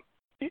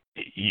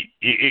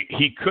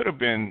he could have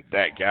been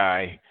that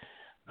guy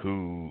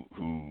who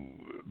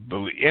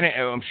and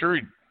I'm sure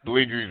he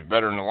believed he was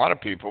better than a lot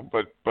of people,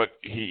 but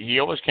he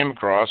always came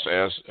across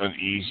as an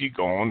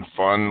easygoing,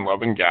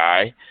 fun-loving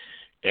guy,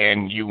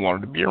 and you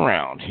wanted to be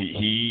around.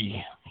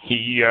 You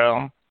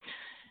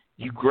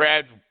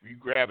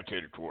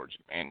gravitated towards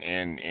him,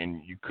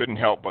 and you couldn't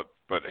help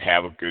but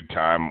have a good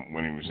time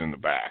when he was in the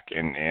back,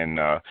 and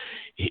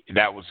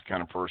that was the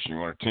kind of person you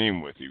want to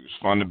team with. He was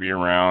fun to be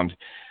around.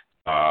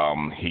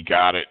 He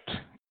got it,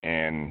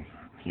 and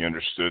he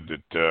understood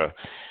that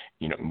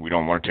we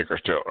don't want to take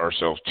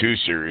ourselves too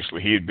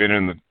seriously. He had been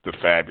in the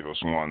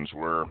Fabulous Ones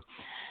where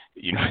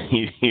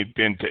he had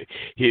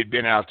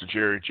been out to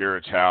Jerry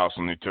Jarrett's house,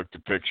 and they took the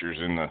pictures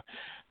in the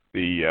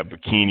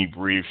bikini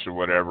briefs or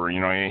whatever,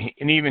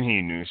 and even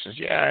he knew. He says,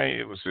 yeah,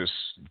 it was this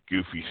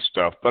goofy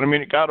stuff, but I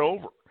mean, it got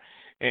over,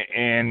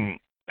 and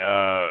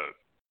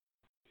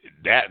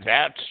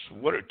that's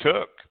what it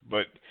took.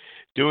 But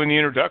doing the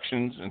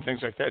introductions and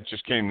things like that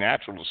just came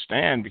natural to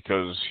Stan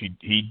because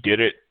he did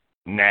it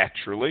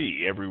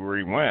naturally everywhere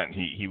he went.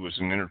 He was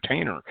an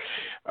entertainer.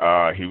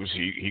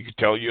 He could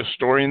tell you a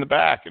story in the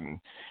back,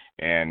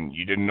 and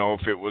you didn't know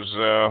if it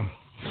was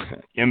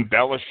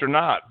embellished or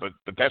not, but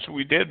that's what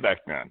we did back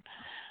then.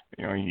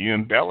 You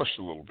embellished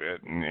a little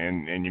bit,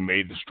 and you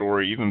made the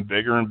story even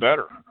bigger and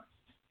better.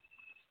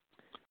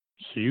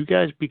 So you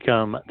guys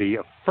become the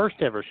first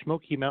ever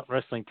Smoky Mountain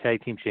Wrestling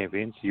Tag Team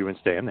Champions, you and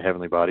Stan, the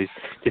Heavenly Bodies,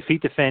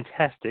 defeat the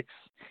Fantastics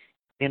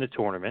in a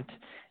tournament.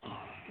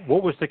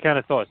 What was the kind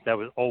of thoughts? That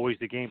was always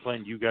the game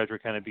plan? You guys were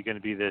kind of going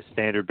to be the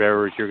standard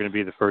bearers. You're going to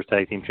be the first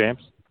tag team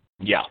champs?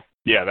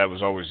 Yeah, that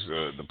was always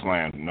the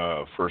plan,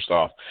 first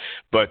off.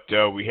 But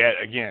we had,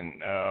 again,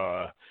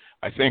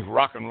 I think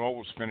Rock and Roll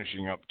was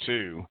finishing up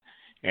too,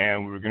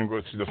 and we were going to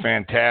go through the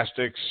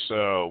Fantastics,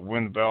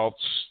 win the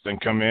belts, then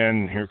come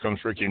in, here comes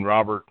Ricky and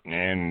Robert,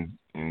 and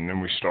then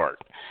we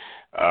start.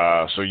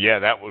 So, yeah,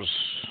 that was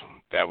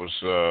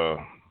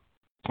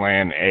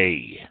plan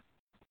A.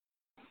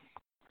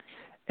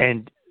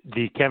 And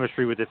the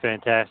chemistry with the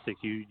Fantastics,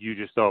 you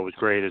just thought was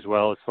great as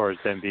well, as far as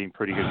them being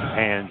pretty good with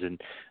hands,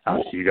 and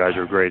obviously you guys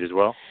are great as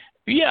well.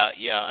 Yeah.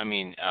 I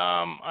mean,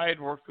 I had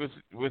worked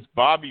with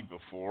Bobby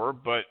before,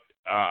 but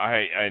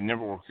I had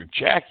never worked with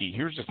Jackie.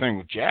 Here's the thing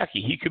with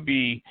Jackie: he could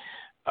be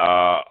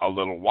a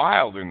little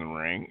wild in the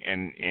ring,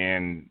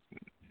 and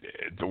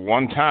the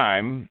one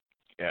time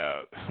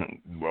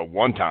when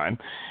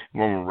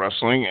we're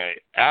wrestling,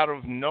 out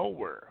of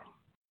nowhere,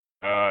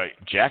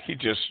 Jackie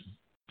just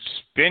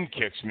spin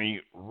kicks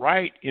me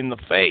right in the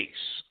face.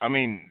 I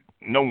mean,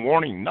 no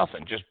warning,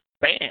 nothing, just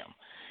bam.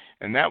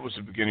 And that was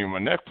the beginning of my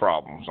neck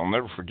problems. I'll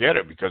never forget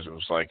it because it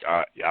was like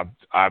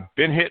I've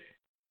been hit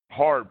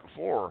hard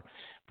before,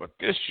 but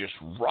this just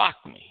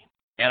rocked me.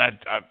 And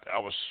I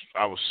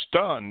was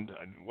stunned.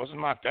 I wasn't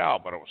knocked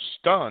out, but I was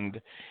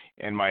stunned,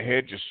 and my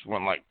head just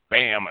went like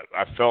bam.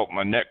 I felt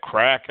my neck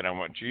crack, and I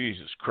went,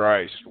 Jesus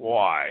Christ,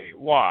 why? It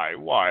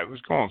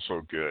was going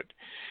so good.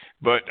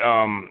 But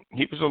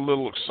he was a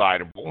little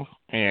excitable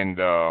and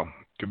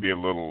could be a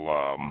little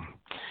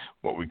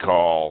what we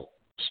call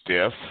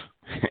stiff.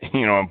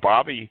 And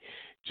Bobby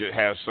just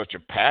has such a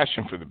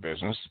passion for the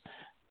business,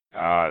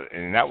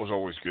 and that was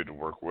always good to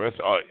work with.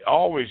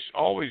 Always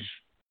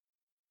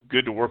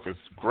good to work with,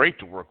 great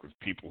to work with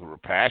people who are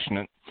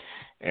passionate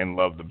and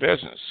love the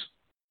business.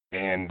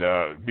 And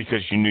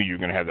because you knew you were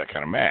going to have that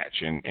kind of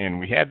match. And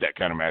we had that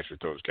kind of match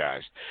with those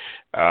guys.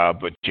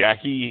 But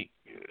Jackie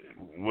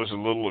was a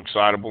little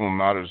excitable and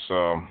not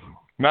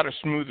as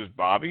smooth as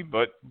Bobby,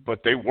 but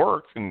they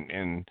worked,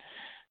 and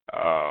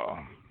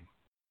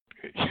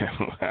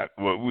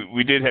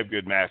we did have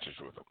good matches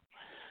with them,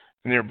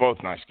 and they were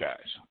both nice guys.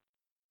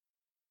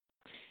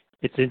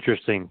 It's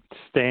interesting,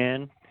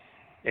 Stan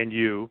and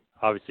you.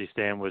 Obviously,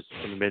 Stan was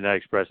in the Midnight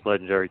Express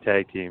legendary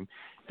tag team.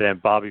 Then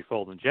Bobby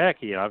Fold and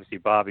Jackie, and obviously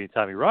Bobby and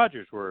Tommy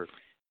Rogers were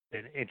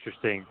an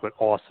interesting but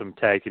awesome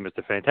tag team as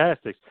the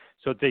Fantastics.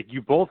 So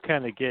you both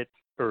kind of get,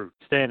 or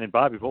Stan and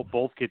Bobby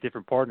both get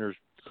different partners,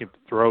 can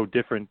throw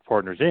different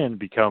partners in,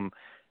 become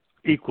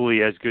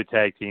equally as good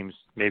tag teams,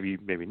 maybe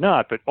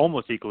not, but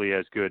almost equally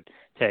as good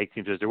tag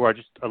teams as there were.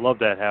 I love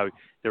that, how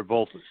they're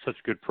both such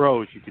good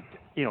pros. You could,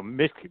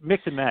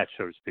 mix and match,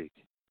 so to speak.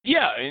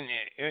 Yeah,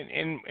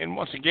 and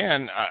once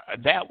again,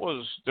 there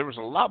was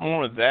a lot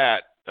more of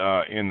that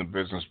in the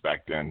business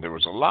back then. There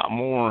was a lot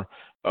more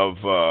of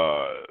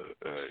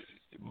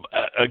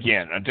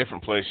again, a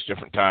different place,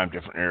 different time,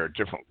 different era,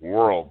 different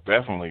world,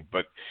 definitely.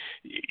 But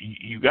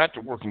you got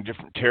to work in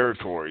different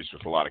territories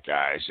with a lot of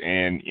guys,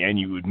 and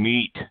you would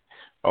meet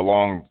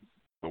along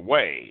the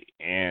way,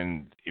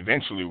 and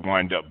eventually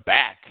wind up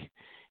back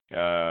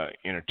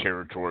in a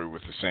territory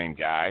with the same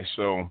guy.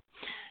 So,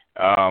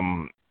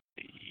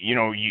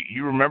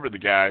 you remember the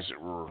guys that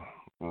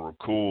were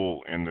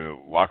cool in the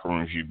locker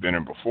rooms you'd been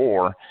in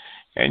before,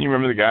 and you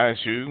remember the guys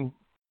who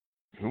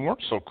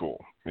weren't so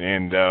cool.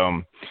 And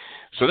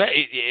so that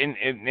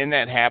and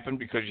that happened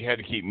because you had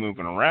to keep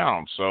moving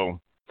around. So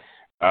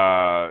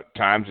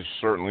times have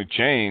certainly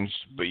changed,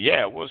 but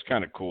yeah, it was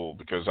kind of cool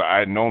because I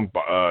had known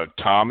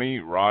Tommy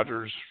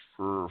Rogers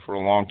for a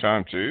long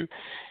time too.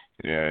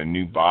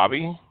 Knew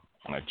Bobby.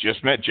 I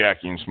just met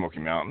Jackie in Smoky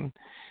Mountain,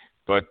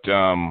 but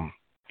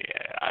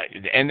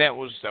and that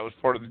was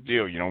part of the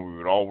deal. We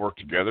would all work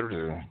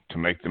together to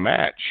make the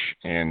match,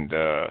 and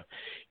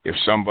if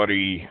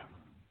somebody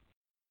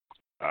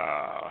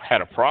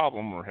had a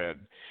problem or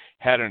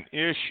had an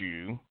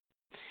issue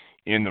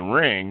in the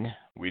ring,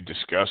 we'd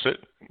discuss it,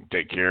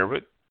 take care of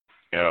it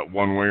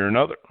one way or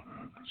another.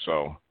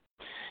 So,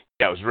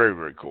 yeah, it was very,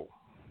 very cool.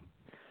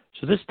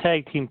 So this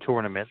tag team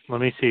tournament,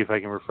 let me see if I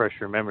can refresh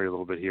your memory a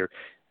little bit here.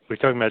 We're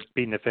talking about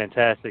beating the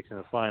Fantastics in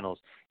the finals.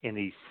 In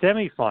the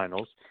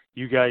semifinals,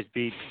 you guys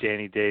beat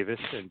Danny Davis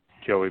and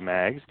Joey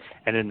Maggs.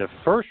 And in the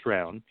first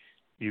round,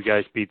 you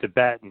guys beat the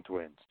Batten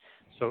Twins.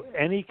 So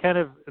any kind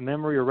of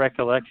memory or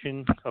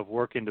recollection of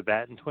working the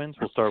Batten Twins?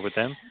 We'll start with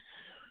them.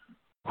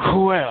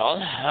 Well,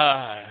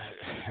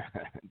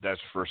 that's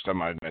the first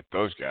time I met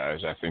those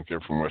guys. I think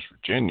they're from West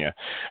Virginia.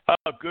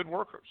 Good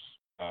workers.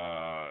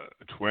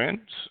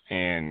 Twins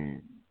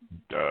and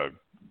they're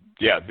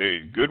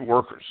good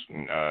workers.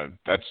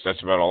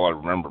 That's about all I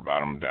remember about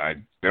them.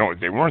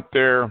 They weren't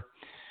there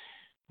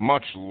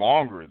much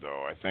longer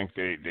though. I think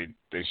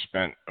they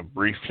spent a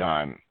brief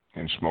time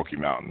in Smoky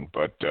Mountain,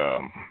 but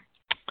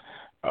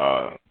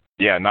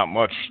not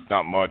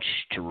much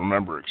to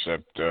remember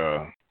except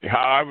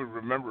I would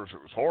remember if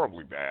it was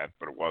horribly bad,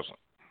 but it wasn't.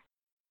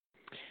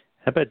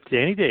 How about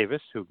Danny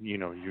Davis, who you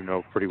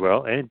know pretty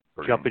well, and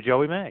Jumpin'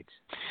 Joey Maggs?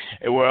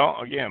 Well,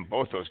 again,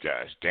 both those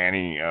guys.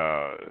 Danny,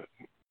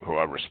 who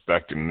I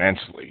respect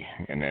immensely,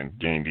 and then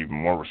gained even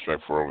more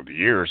respect for over the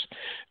years,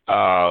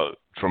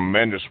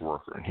 tremendous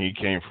worker. And he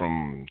came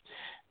from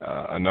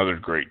another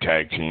great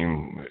tag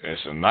team as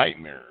the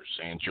Nightmares.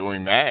 And Joey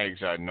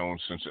Maggs I'd known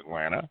since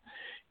Atlanta.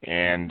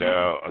 And,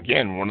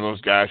 again, one of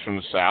those guys from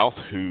the South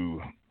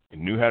who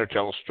knew how to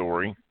tell a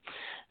story,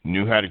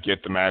 knew how to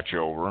get the match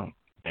over,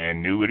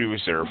 and knew what he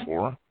was there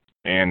for.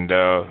 And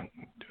the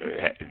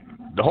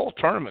whole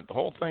tournament, the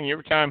whole thing,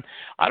 every time,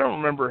 I don't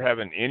remember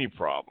having any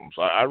problems.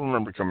 I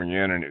remember coming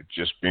in and it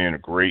just being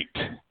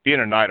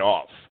a night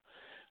off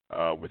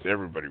with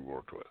everybody we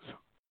worked with.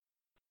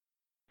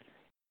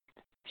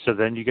 So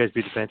then you guys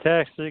beat the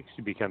Fantastics,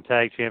 you become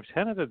tag champs,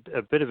 kind of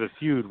a bit of a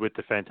feud with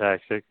the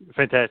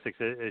Fantastics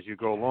as you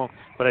go along.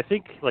 But I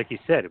think, like you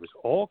said, it was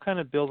all kind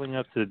of building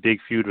up to the big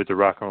feud with the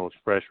Rock and Roll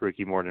Express,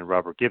 Ricky Morton and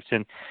Robert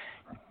Gibson.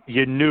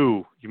 You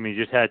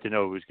just had to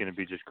know it was going to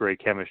be just great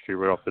chemistry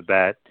right off the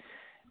bat.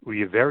 Were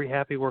you very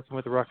happy working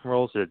with the Rock and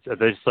Rolls? Are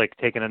they just like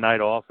taking a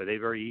night off? Are they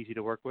very easy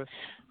to work with?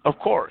 Of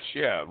course,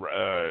 yeah.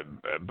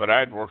 But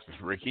I'd worked with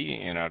Ricky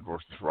and I'd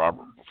worked with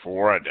Robert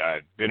before.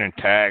 I'd been in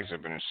tags.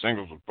 I've been in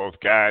singles with both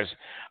guys.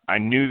 I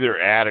knew their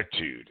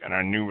attitude and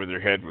I knew where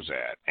their head was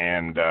at.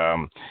 And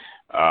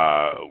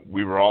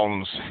we were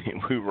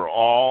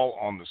all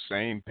on the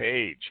same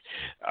page.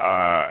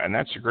 And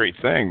that's a great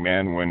thing,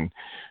 man. When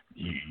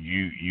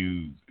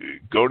you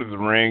go to the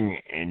ring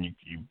and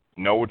you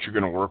know what you're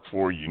going to work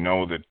for. You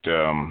know that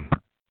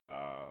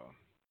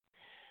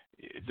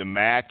the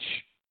match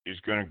is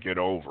going to get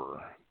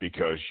over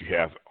because you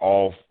have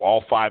all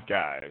five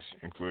guys,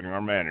 including our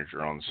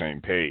manager, on the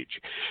same page.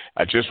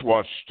 I just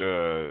watched,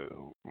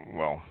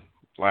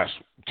 last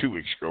 2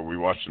 weeks ago, we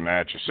watched a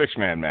match, a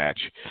 6-man match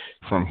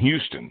from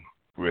Houston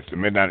with the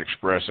Midnight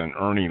Express and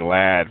Ernie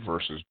Ladd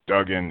versus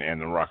Duggan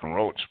and the Rock and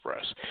Roll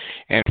Express.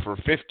 And for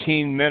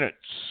 15 minutes,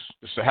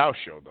 it's a house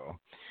show though,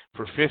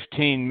 for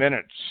 15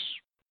 minutes,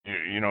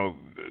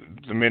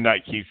 the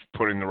Midnight keeps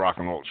putting the Rock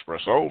and Roll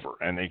Express over,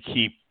 and they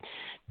keep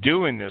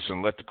doing this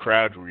and let the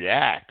crowd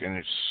react. And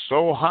it's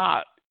so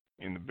hot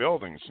in the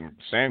buildings in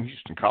Sam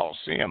Houston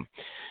Coliseum.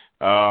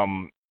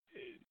 The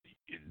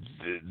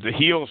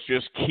heels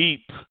just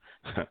keep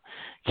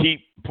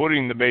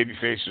putting the baby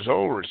faces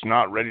over. It's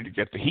not ready to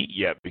get the heat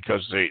yet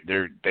because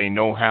they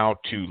know how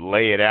to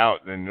lay it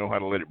out and know how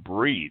to let it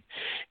breathe.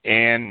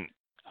 And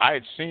I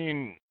had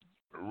seen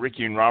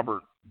Ricky and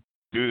Robert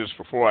do this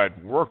before.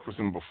 I'd worked with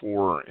them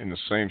before in the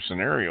same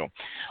scenario.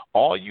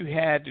 All you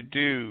had to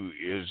do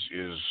is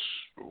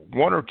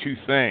one or two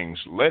things,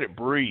 let it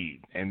breathe,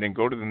 and then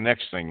go to the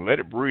next thing, let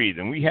it breathe.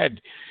 And we had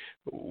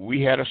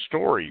a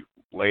story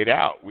laid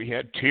out. We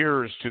had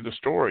tiers to the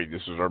story.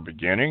 This is our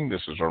beginning,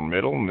 this is our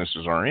middle, and this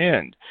is our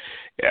end.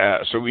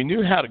 So we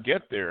knew how to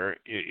get there.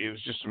 It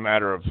was just a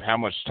matter of how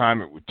much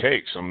time it would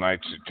take. Some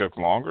nights it took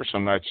longer,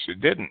 some nights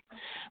it didn't.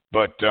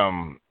 But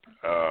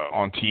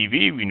on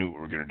TV, we knew what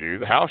we were going to do.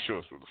 The house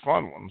shows were the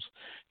fun ones.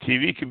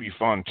 TV can be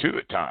fun too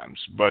at times,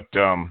 but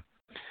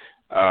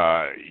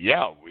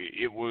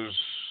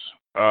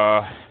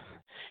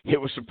it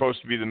was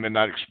supposed to be the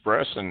Midnight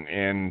Express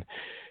and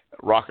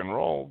rock and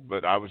roll,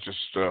 but I was just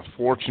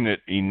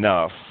fortunate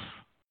enough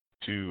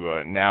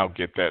to now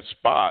get that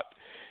spot.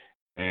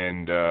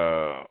 And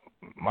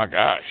my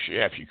gosh,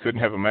 yeah, if you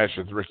couldn't have a match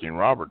with Ricky and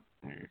Robert,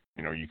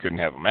 you couldn't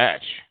have a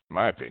match, in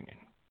my opinion.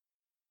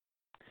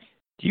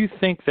 Do you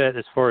think that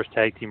as far as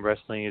tag team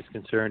wrestling is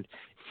concerned,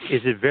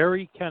 is it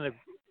very kind of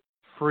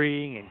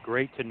freeing and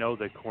great to know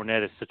that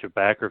Cornette is such a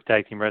backer of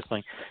tag team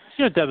wrestling?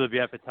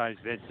 WWF at times,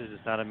 Vince says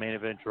it's not a main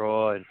event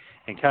draw,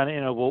 and kind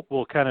of,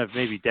 we'll kind of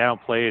maybe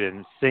downplay it,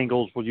 and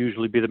singles will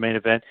usually be the main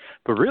event.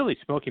 But really,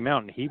 Smoky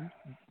Mountain, he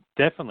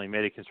definitely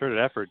made a concerted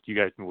effort. You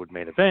guys would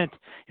main event.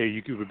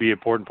 You would be an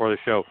important part of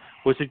the show.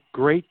 Was it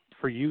great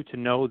for you to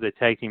know that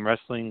tag team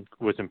wrestling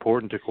was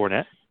important to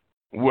Cornette?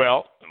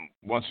 Well,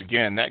 once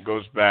again, that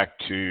goes back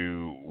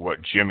to what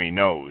Jimmy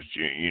knows.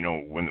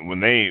 When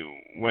they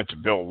went to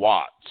Bill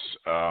Watts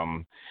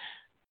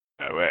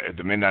at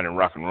the Midnight and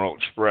Rock and Roll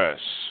Express,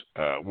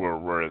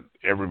 where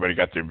everybody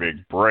got their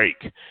big break,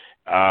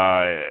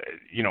 the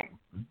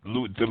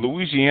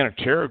Louisiana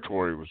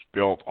territory was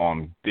built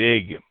on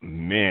big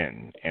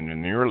men, and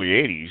in the early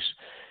 '80s,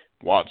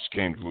 Watts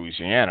came to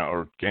Louisiana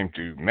or came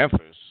to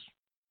Memphis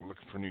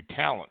looking for new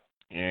talent,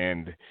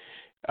 and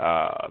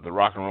the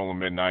Rock and Roll and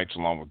Midnights,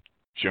 along with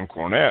Jim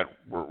Cornette,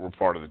 were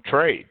part of the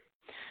trade.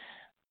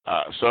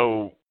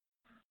 So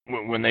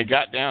when they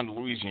got down to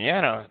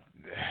Louisiana,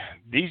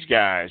 these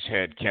guys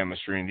had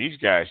chemistry, and these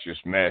guys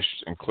just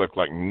meshed and clicked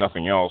like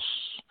nothing else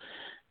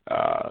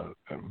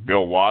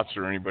Bill Watts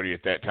or anybody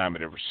at that time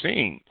had ever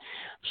seen.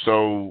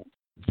 So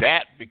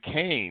that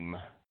became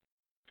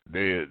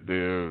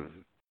the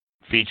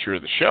feature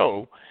of the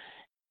show.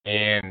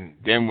 And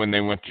then when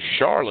they went to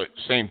Charlotte,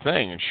 same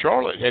thing. And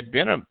Charlotte had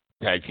been a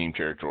tag team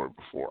territory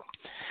before.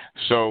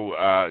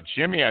 So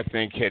Jimmy, I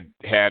think,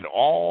 had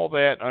all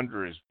that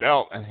under his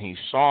belt, and he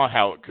saw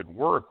how it could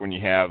work when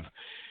you have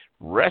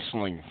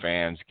wrestling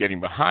fans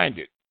getting behind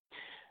it.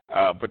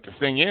 But the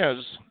thing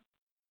is,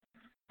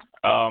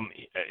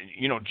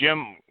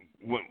 Jim,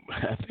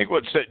 I think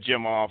what set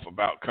Jim off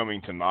about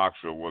coming to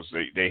Knoxville was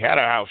they had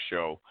a house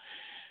show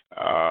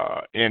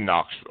in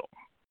Knoxville.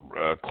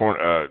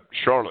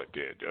 Charlotte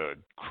did.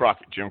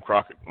 Jim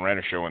Crockett ran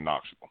a show in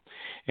Knoxville,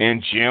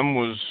 and Jim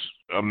was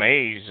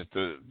amazed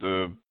that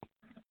the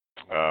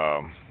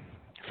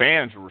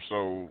fans were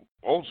so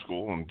old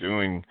school and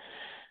going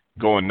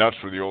nuts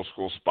for the old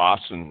school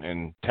spots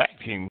and tag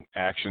team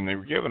action they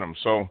were giving them.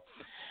 So,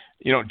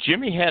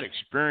 Jimmy had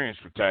experience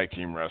with tag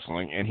team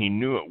wrestling, and he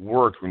knew it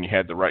worked when you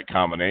had the right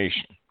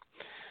combination.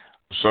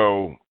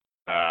 So,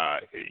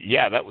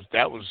 that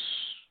was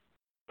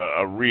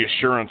a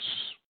reassurance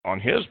on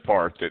his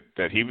part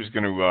that he was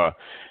going to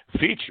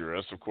feature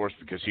us, of course,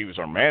 because he was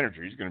our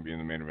manager. He's going to be in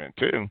the main event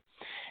too,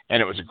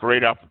 and it was a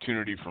great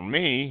opportunity for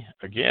me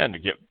again to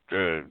get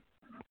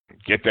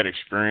that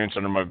experience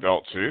under my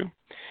belt too,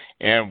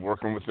 and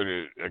working with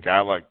a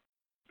guy like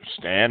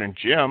Stan and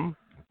Jim,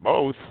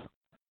 both.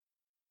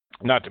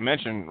 Not to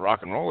mention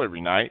rock and roll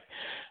every night,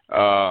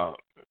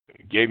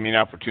 gave me an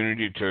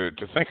opportunity to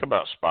think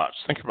about spots,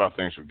 think about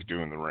things we could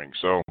do in the ring.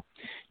 So,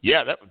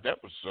 yeah, that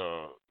was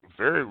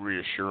very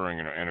reassuring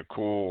and a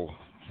cool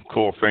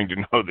thing to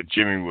know that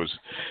Jimmy was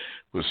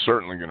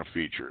certainly going to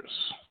feature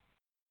us.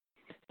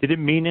 Did it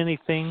mean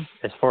anything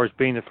as far as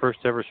being the first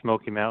ever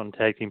Smoky Mountain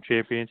Tag Team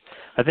Champions?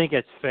 I think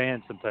as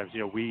fans sometimes,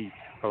 we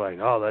are like,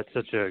 oh, that's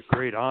such a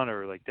great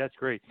honor. Like, that's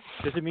great.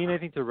 Does it mean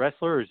anything to the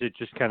wrestler, or is it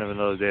just kind of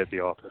another day at the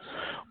office?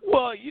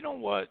 Well, you know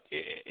what?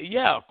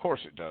 Yeah, of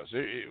course it does.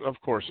 Of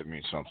course it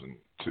means something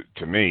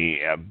to me.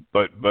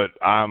 But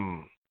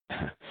I'm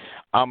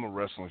a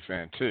wrestling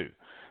fan too.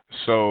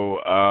 So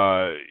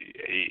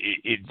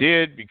it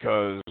did,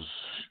 because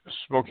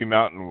Smoky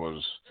Mountain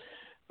was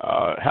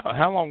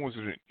how long was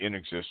it in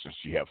existence?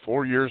 Do you have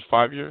 4 years,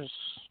 5 years?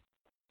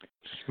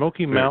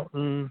 Smoky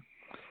Mountain,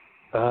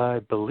 I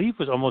believe,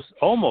 was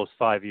almost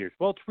 5 years.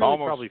 Well, it's really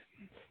probably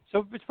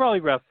so. It's probably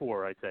about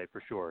 4, I'd say,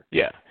 for sure.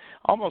 Yeah,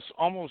 almost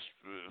 4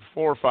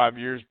 or 5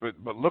 years. But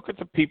look at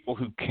the people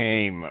who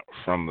came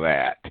from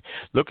that.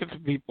 Look at the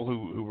people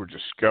who were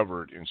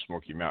discovered in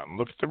Smoky Mountain.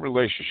 Look at the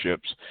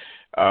relationships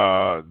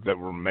that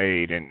were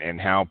made and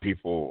how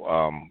people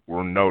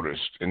were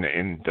noticed in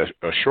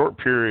a short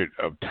period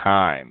of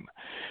time.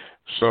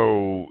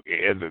 So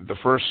the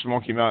first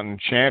Smoky Mountain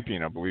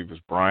champion, I believe, was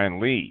Brian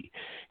Lee.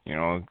 We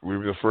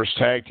were the first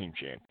tag team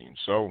champion.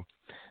 So,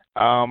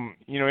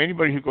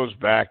 anybody who goes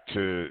back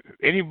to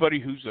anybody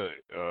who's a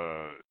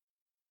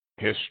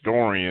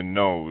historian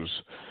knows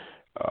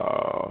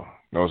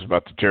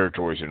about the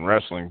territories in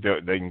wrestling.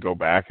 They can go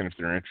back, and if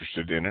they're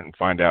interested in it, and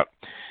find out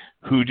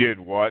who did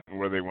what and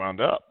where they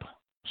wound up.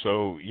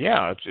 So,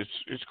 yeah,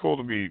 it's cool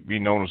to be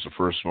known as the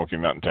first Smoky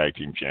Mountain Tag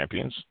Team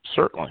Champions,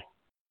 certainly.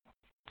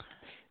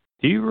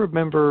 Do you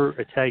remember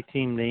a tag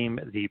team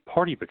named the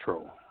Party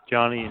Patrol,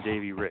 Johnny and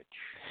Davey Rich?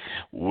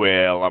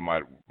 Well, I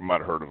might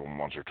have heard of them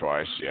once or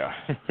twice. Yeah.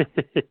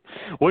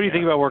 What do you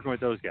think about working with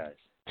those guys?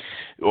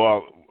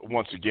 Well,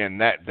 once again,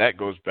 that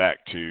goes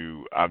back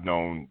to I've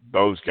known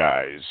those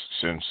guys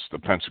since the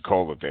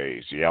Pensacola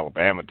days, the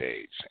Alabama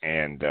days,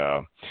 and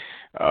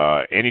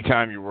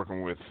anytime you're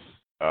working with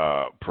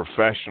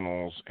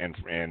professionals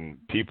and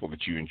people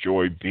that you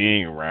enjoy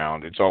being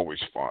around, it's always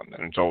fun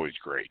and it's always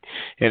great,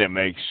 and it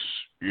makes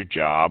your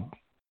job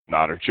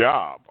not a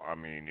job. I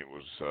mean, it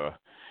was.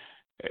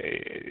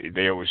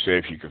 They always say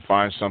if you can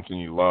find something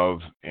you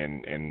love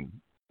and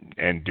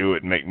do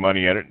it and make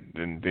money at it,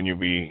 then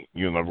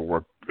you'll never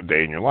work a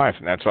day in your life.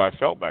 And that's how I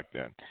felt back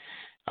then.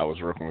 I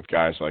was working with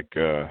guys like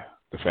the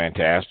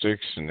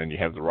Fantastics, and then you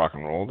have the Rock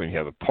and Roll, then you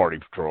have the Party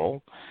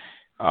Patrol.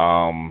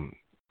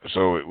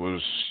 So it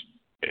was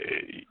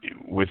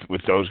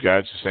with those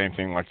guys the same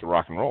thing like the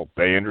Rock and Roll.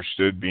 They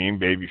understood being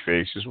baby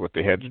faces, what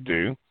they had to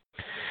do,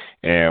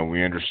 and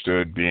we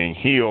understood being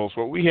heels,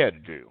 what we had to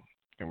do,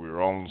 and we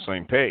were all on the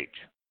same page.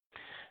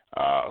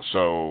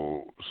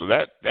 So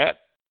that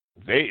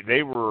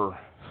they were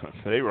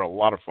a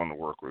lot of fun to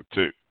work with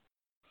too.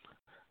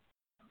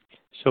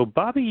 So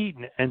Bobby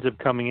Eaton ends up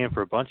coming in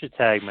for a bunch of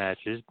tag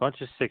matches,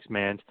 bunch of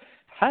six-mans.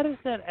 How does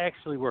that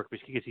actually work?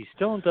 Because he's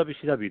still in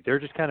WCW. They're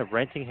just kind of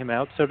renting him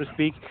out, so to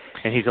speak,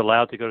 and he's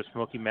allowed to go to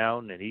Smoky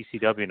Mountain and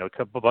ECW and a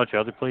bunch of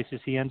other places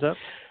he ends up?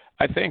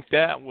 I think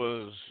that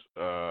was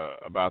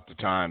about the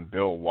time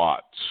Bill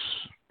Watts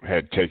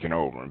had taken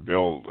over, and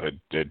Bill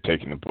had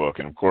taken the book.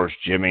 And, of course,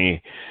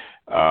 Jimmy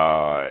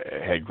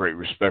had great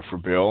respect for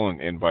Bill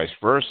and vice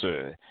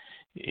versa.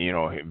 You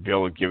know,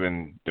 Bill had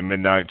given the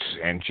Midnights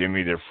and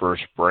Jimmy their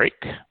first break,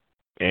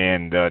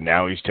 and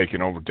now he's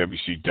taken over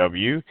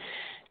WCW,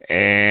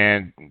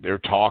 and they're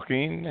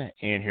talking,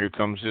 and here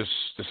comes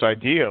this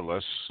idea.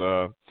 Let's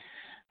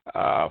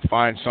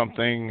find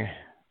something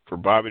for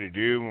Bobby to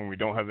do when we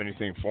don't have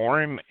anything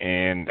for him,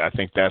 and I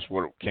think that's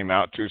what it came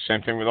out to.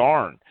 Same thing with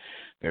Arn.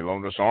 They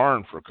loaned us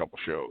Arn for a couple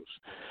shows.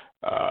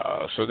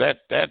 So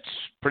that's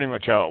pretty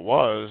much how it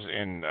was,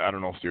 and I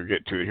don't know if you'll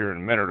get to it here in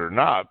a minute or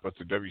not, but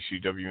the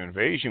WCW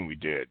invasion we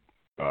did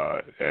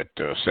at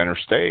Center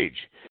Stage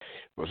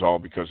was all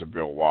because of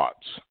Bill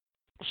Watts.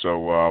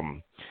 So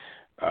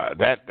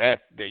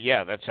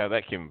that's how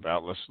that came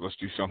about. Let's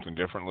do something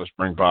different. Let's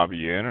bring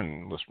Bobby in,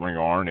 and let's bring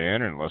Arn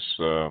in, and let's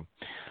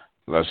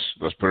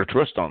put a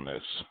twist on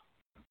this.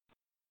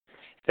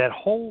 That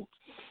whole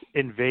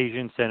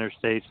invasion Center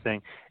Stage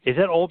thing, is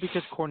that all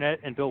because Cornette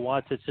and Bill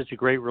Watts had such a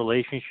great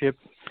relationship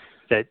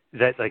that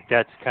like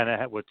that's kind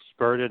of what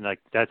spurred it, and like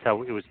that's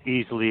how it was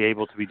easily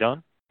able to be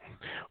done?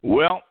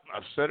 Well,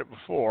 I've said it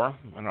before,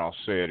 and I'll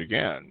say it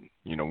again.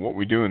 You know, what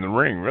we do in the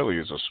ring really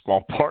is a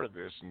small part of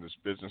this, and this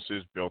business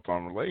is built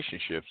on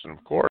relationships. And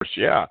of course,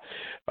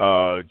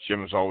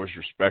 Jim has always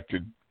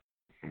respected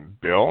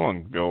Bill,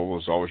 and Bill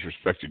has always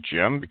respected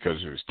Jim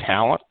because of his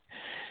talent.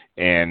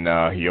 And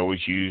he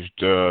always used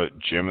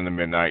Jim and the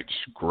Midnights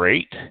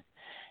great.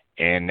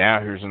 And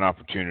now here's an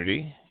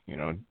opportunity, you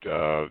know,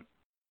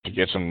 to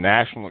get some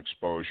national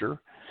exposure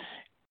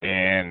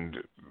and,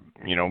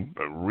 you know,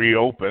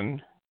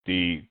 reopen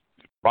the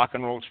Rock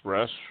and Roll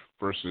Express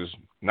versus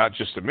not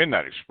just the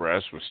Midnight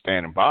Express with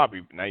Stan and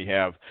Bobby, but now you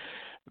have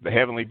the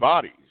Heavenly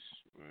Bodies.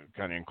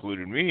 Kind of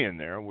included me in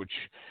there, which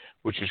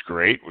is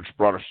great, which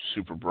brought us to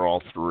Super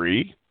Brawl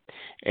 3.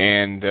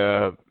 And,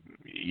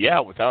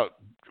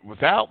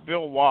 without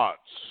Bill Watts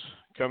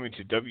coming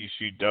to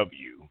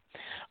WCW,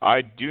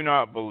 I do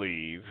not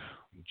believe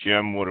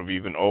Jim would have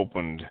even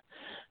opened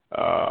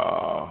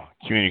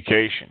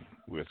communication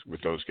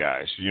with those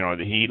guys. You know,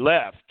 he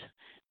left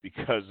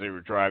because they were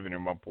driving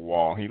him up a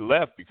wall. He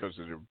left because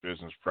of their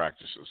business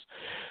practices.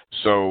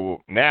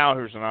 So now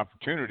here's an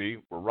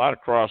opportunity. We're right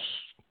across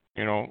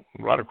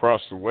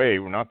the way.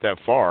 We're not that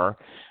far.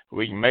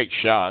 We can make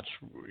shots.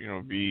 You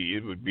know,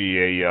 it would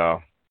be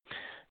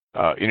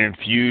an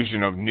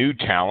infusion of new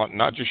talent,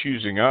 not just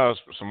using us,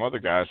 but some other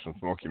guys from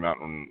Smoky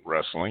Mountain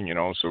Wrestling, you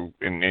know, so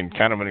in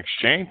kind of an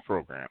exchange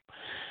program.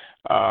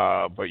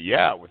 But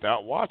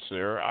without Watts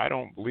there, I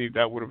don't believe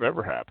that would have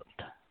ever happened.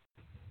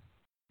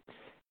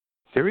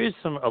 There is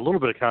a little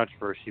bit of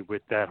controversy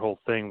with that whole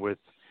thing with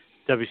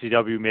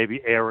WCW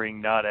maybe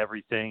airing not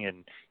everything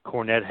and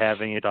Cornette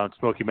having it on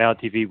Smoky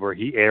Mountain TV where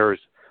he airs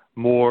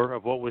more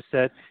of what was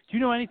said. Do you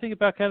know anything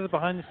about kind of the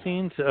behind the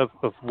scenes of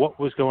what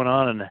was going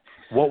on and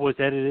what was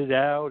edited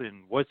out,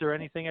 and was there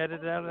anything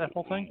edited out of that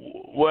whole thing?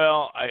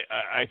 Well,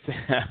 I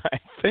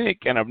think,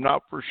 and I'm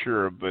not for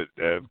sure, but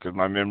because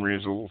my memory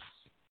is a little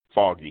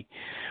foggy,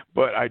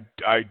 but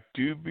I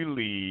do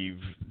believe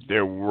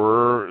there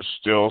were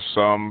still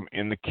some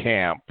in the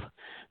camp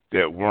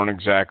that weren't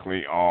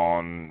exactly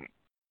on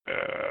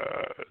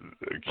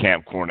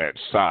Camp Cornette's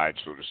side,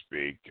 so to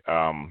speak.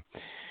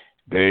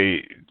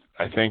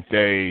 I think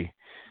they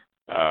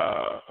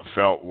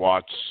felt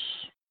Watts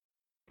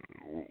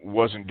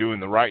wasn't doing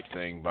the right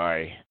thing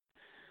by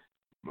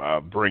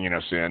bringing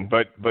us in,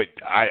 but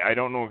I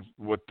don't know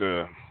what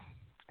the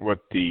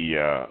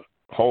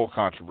whole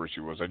controversy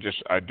was.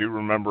 I do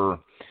remember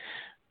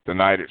the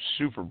night at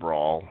Super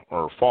Brawl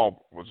or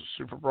Fall. Was it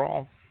Super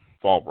Brawl?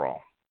 Fall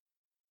Brawl.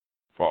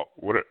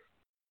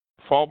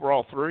 Fall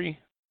Brawl 3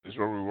 is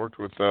where we worked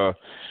with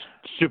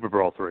Super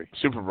Brawl 3.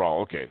 Super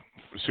Brawl, okay.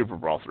 Super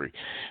Brawl 3.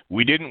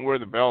 We didn't wear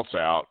the belts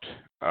out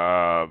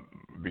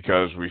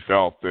because we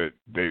felt that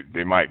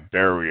they might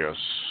bury us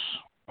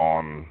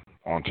on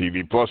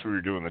TV. Plus, we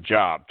were doing the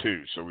job,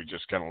 too, so we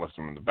just kind of left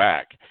them in the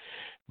back.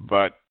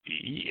 But,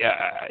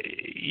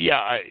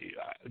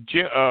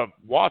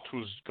 Watts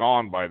was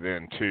gone by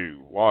then,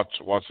 too. Watts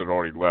had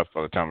already left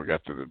by the time we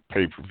got to the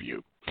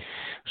pay-per-view.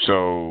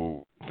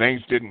 So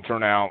things didn't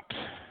turn out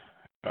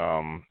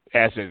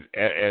as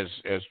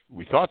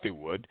we thought they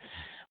would,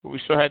 but we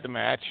still had the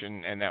match,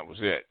 and that was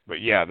it. But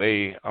yeah,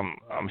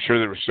 I'm sure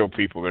there were still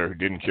people there who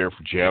didn't care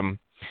for Jim,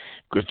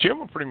 because Jim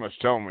would pretty much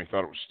tell them he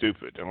thought it was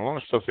stupid, and a lot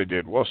of stuff they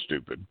did was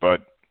stupid.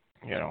 But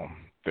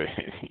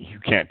you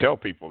can't tell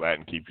people that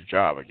and keep your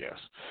job, I guess.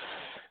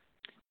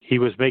 He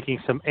was making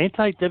some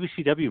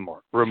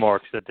anti-WCW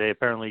remarks that they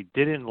apparently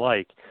didn't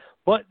like.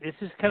 But this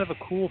is kind of a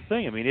cool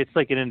thing. I mean, it's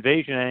like an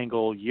invasion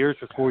angle years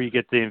before you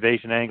get the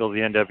invasion angle of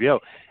the NWO.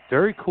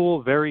 Very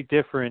cool, very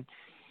different,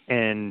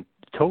 and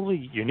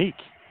totally unique.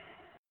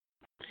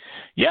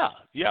 Yeah,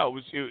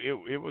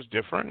 it was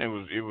different. It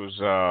was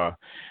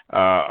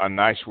a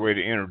nice way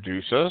to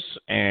introduce us,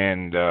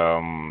 and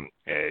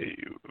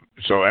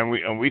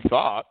we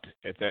thought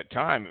at that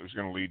time it was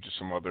going to lead to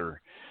some other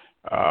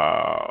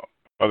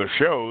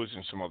shows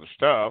and some other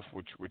stuff,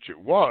 which it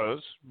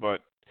was,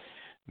 but.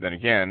 Then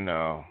again,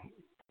 I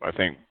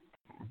think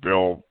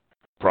Bill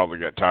probably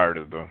got tired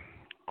of the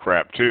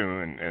crap too,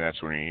 and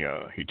that's when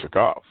he took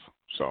off.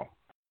 So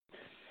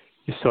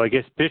I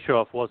guess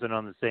Bischoff wasn't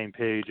on the same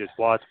page as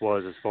Watts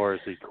was as far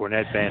as the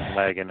Cornette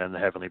bandwagon and the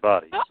Heavenly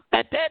Bodies.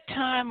 At that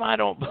time, I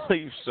don't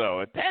believe so.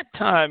 At that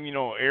time,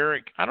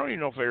 Eric. I don't even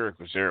know if Eric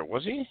was there.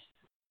 Was he?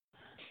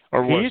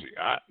 Or was he?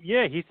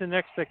 Yeah, he's the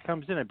next that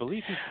comes in. I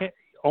believe he can't.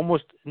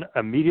 Almost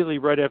immediately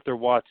right after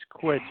Watts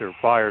quits or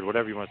fired,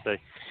 whatever you want to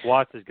say,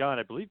 Watts is gone.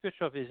 I believe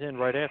Bischoff is in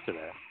right after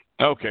that.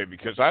 Okay,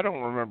 because I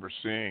don't remember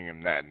seeing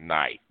him that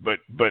night. But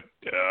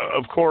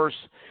of course,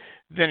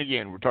 then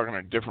again, we're talking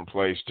a different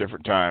place,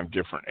 different time,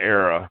 different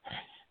era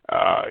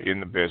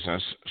in the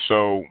business.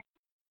 So,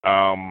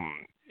 at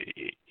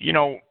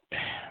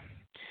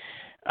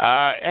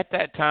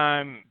that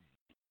time,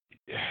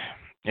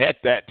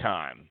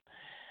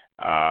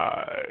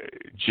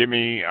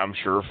 Jimmy, I'm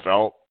sure,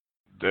 felt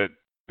that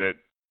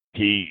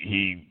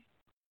he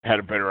had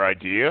a better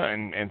idea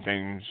and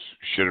things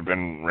should have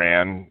been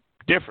ran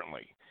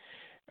differently.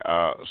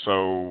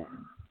 So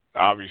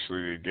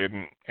obviously they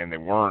didn't and they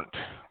weren't.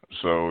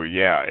 So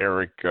yeah,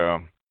 Eric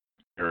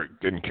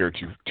didn't care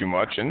too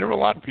much, and there were a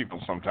lot of people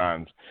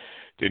sometimes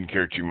didn't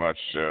care too much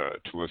to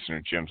listen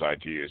to Jim's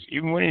ideas,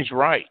 even when he's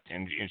right.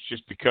 And it's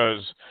just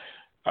because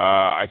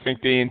I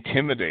think they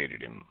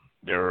intimidated him.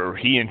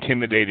 He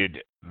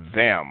intimidated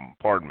them.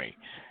 Pardon me.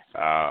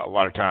 A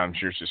lot of times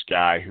here's this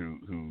guy who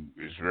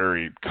is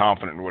very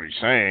confident in what he's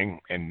saying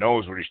and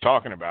knows what he's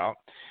talking about,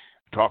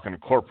 talking to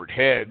corporate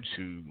heads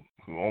who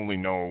only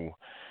know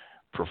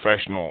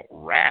professional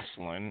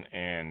wrestling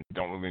and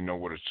don't really know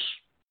what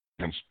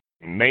it's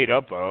made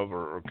up of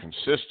or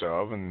consists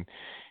of, and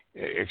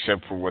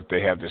except for what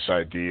they have this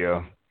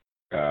idea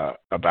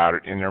about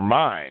it in their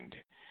mind.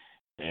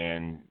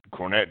 And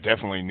Cornette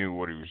definitely knew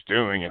what he was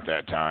doing at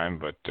that time,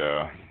 but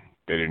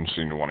they didn't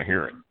seem to want to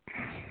hear it.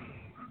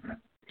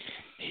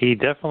 He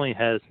definitely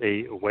has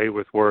a way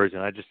with words,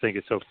 and I just think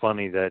it's so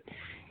funny that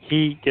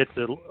he gets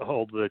a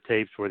hold of the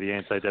tapes where the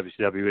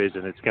anti-WCW is,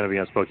 and it's going to be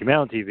on Smoky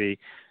Mountain TV.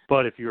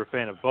 But if you're a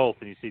fan of both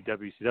and you see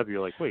WCW, you're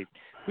like, wait,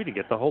 we didn't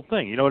get the whole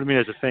thing. You know what I mean?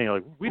 As a fan, you're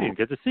like, we didn't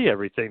get to see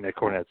everything that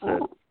Cornette said.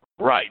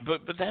 Right,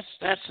 but that's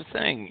the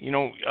thing.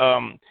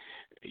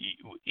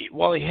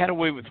 While he had a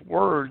way with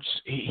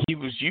words, he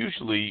was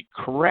usually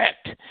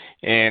correct.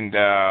 And,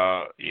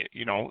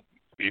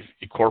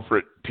 if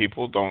corporate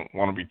people don't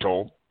want to be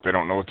told, they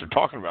don't know what they're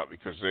talking about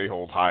because they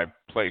hold high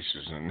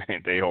places and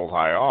they hold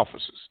high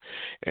offices,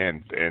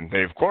 and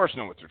they of course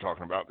know what they're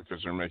talking about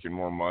because they're making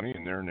more money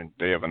and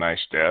they have a nice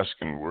desk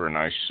and wear a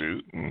nice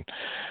suit and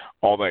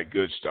all that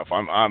good stuff.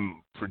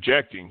 I'm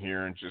projecting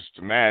here and just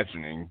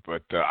imagining,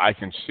 but I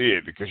can see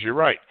it because you're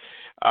right.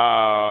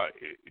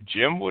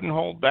 Jim wouldn't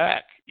hold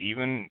back,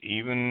 even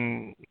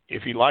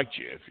if he liked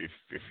you.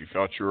 If he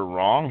felt you were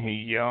wrong,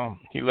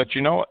 he let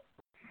you know it.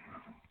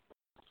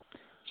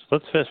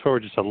 Let's fast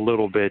forward just a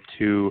little bit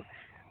to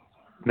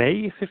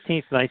May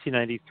 15th,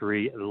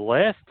 1993,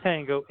 last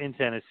tango in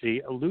Tennessee.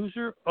 A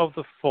loser of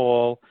the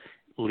fall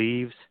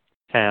leaves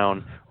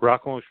town.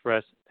 Rock'n'Roll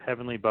Express,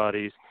 Heavenly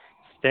Bodies.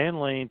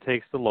 Stan Lane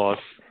takes the loss,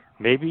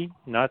 maybe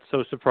not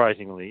so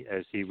surprisingly,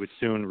 as he would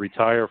soon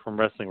retire from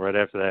wrestling right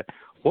after that.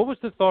 What was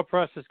the thought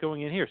process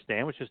going in here?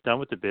 Stan was just done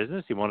with the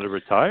business? He wanted to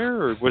retire,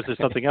 or was there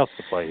something else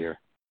to play here?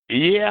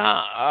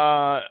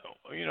 Yeah,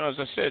 as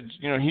I said,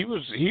 he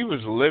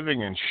was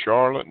living in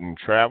Charlotte and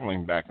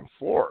traveling back and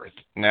forth.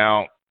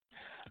 Now,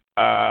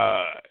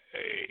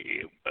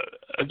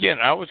 again,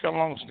 I always got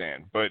along with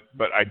Stan, but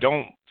I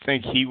don't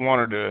think he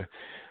wanted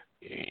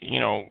he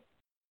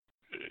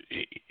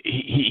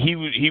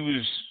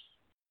was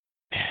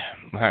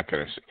how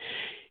can I say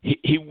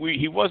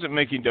he wasn't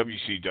making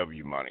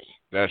WCW money,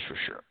 that's for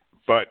sure.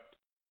 But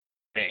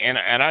and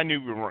I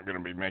knew we weren't going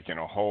to be making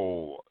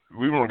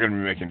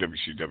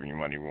WCW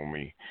money when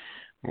we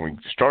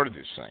started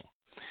this thing.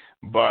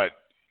 But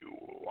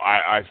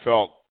I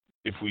felt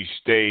if we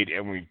stayed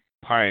and we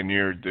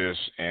pioneered this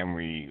and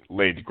we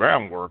laid the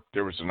groundwork,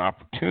 there was an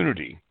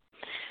opportunity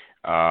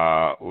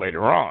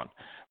later on.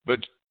 But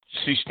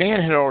see, Stan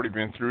had already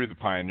been through the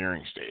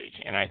pioneering stage,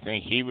 and I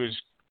think he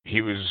was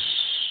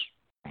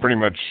pretty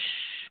much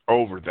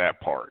over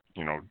that part.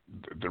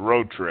 The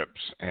road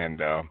trips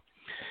and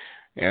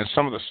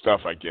some of the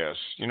stuff. I guess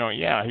he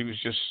was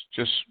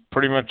just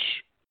pretty much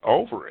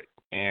over it.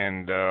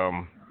 And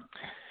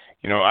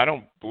I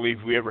don't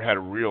believe we ever had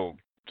a real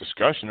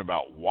discussion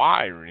about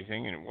why or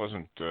anything, and it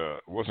wasn't a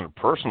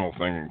personal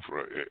thing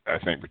I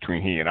think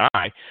between he and I.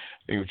 I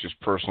think it was just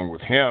personal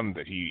with him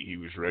that he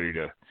was ready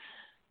to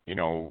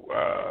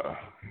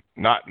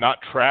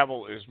not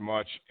travel as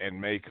much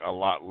and make a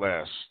lot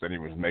less than he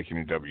was making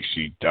in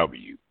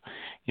WCW.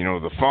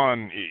 The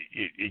fun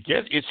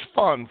it's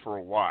fun for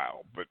a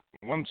while, but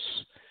once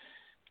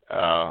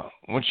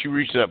you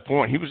reach that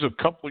point, he was a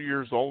couple of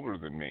years older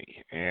than me,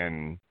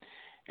 and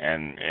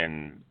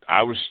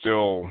I was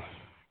still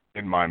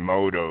in my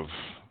mode of,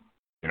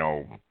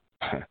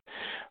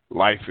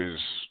 life is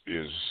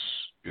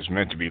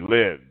meant to be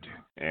lived.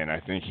 And I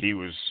think he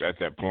was at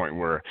that point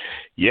where,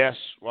 yes,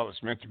 while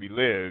it's meant to be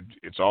lived,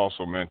 it's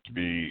also meant to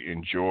be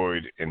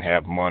enjoyed and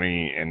have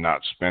money and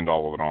not spend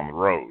all of it on the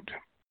road.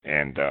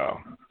 And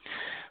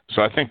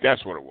so I think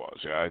that's what it was.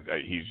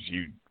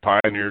 He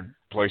pioneered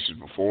places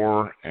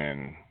before,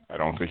 and I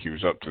don't think he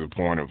was up to the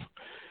point of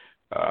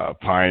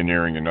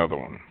pioneering another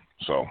one.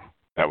 So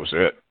that was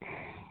it.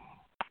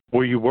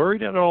 Were you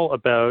worried at all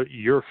about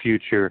your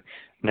future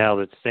now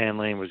that Stan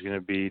Lane was going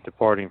to be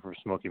departing from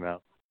Smoky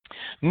Mountain?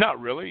 Not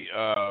really.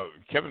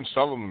 Kevin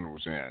Sullivan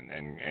was in,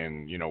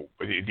 and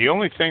the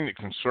only thing that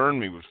concerned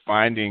me was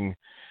finding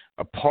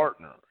a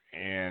partner.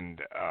 And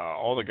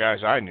all the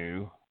guys I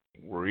knew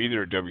were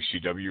either at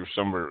WCW or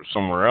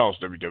somewhere else,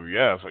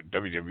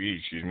 WWE,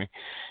 excuse me.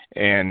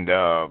 And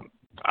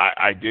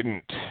I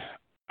didn't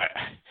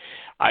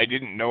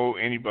know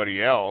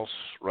anybody else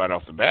right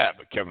off the bat,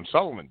 but Kevin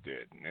Sullivan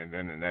did. And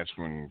that's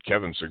when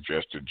Kevin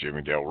suggested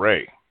Jimmy Del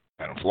Rey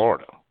out of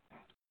Florida.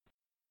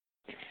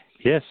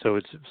 Yes, so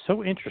it's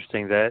so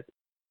interesting that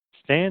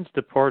Stan's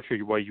departure,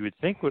 while you would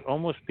think would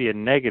almost be a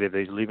negative that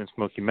he's leaving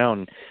Smoky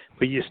Mountain,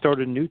 but you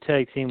start a new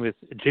tag team with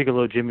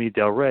Gigolo Jimmy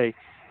Del Rey,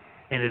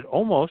 and it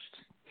almost,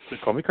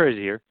 call me crazy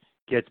here,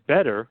 gets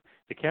better.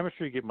 The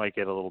chemistry might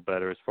get a little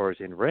better as far as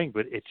in ring,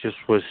 but it just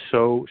was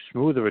so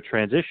smooth of a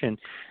transition.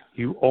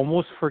 You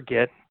almost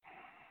forget,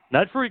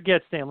 not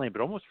forget Stan Lane,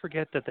 but almost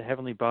forget that the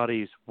Heavenly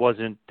Bodies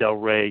wasn't Del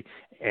Rey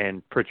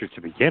and Pritchard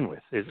to begin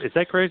with. Is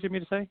that crazy of me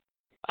to say?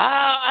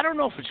 I don't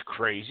know if it's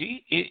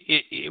crazy.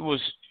 It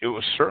was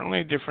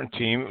certainly a different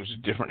team. It was a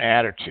different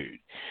attitude,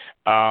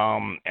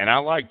 and I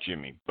like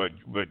Jimmy, but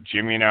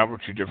Jimmy and I were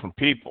two different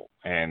people,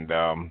 and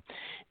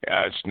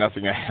it's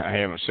nothing I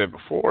haven't said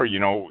before.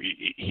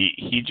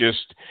 He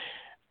just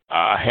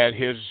had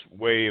his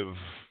way of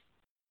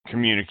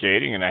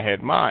communicating, and I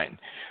had mine.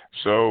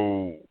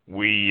 So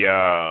we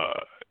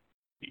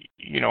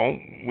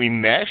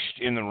meshed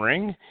in the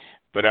ring,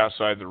 but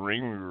outside the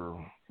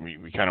ring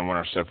we kind of went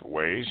our separate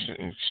ways.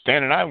 And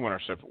Stan and I went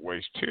our separate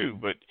ways too,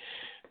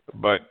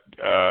 but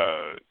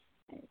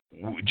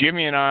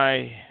Jimmy and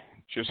I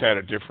just had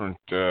a different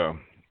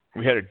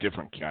we had a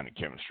different kind of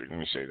chemistry. Let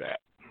me say that.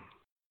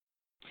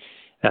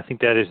 I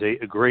think that is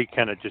a great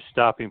kind of just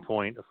stopping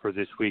point for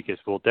this week, as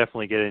we'll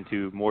definitely get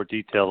into more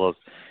detail of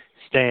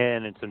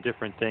Stan and some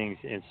different things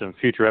in some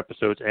future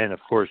episodes, and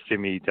of course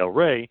Jimmy Del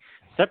Rey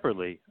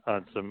separately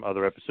on some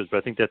other episodes. But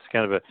I think that's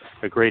kind of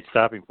a great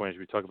stopping point as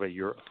we talk about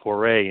your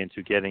foray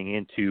into getting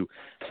into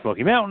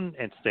Smoky Mountain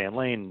and Stan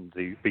Lane,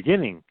 the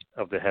beginning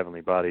of the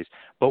Heavenly Bodies.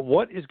 But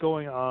what is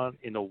going on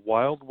in the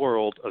wild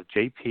world of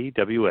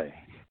JPWA?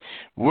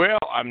 Well,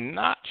 I'm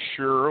not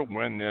sure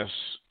when this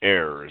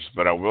airs,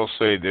 but I will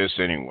say this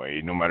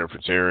anyway, no matter if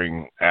it's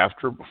airing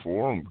after,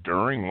 before,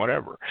 during,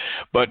 whatever.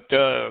 But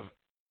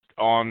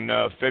on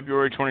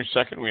February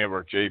 22nd, we have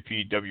our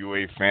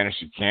JPWA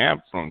Fantasy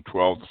Camp from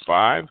 12 to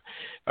 5.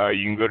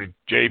 You can go to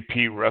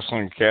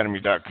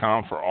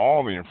jpwrestlingacademy.com for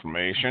all the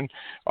information.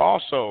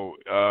 Also,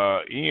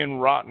 Ian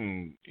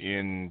Rotten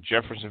in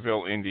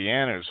Jeffersonville,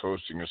 Indiana, is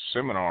hosting a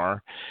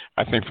seminar,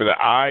 I think, for the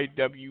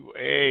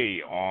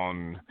IWA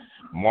on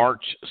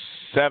March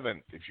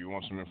 7th. If you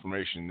want some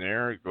information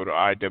there, go to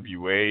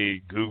IWA,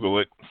 Google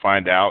it,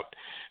 find out.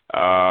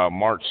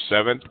 March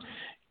 7th.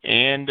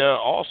 And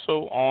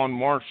also on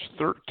March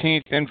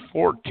 13th and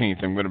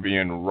 14th, I'm going to be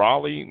in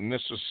Raleigh,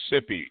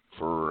 Mississippi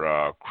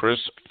for Chris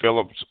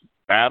Phillips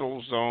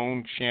Battle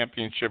Zone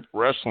Championship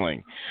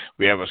Wrestling.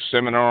 We have a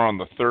seminar on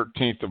the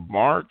 13th of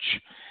March.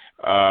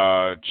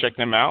 Check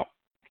them out.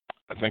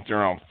 I think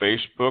they're on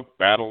Facebook,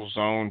 Battle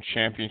Zone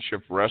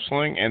Championship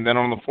Wrestling. And then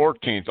on the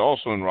 14th,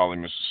 also in Raleigh,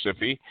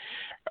 Mississippi,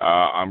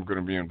 I'm going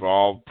to be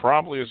involved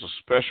probably as a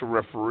special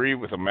referee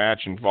with a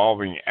match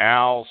involving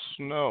Al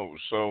Snow.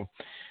 So,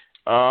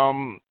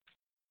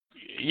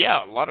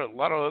 yeah, a lot of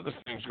other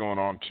things going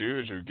on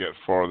too as we get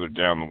farther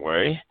down the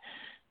way.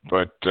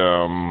 But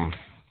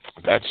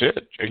that's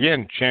it.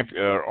 Again,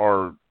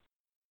 our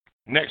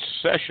next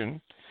session,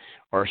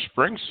 our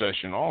spring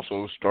session,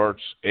 also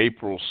starts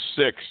April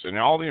 6th, and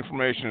all the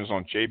information is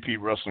on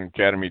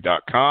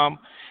jpwrestlingacademy.com.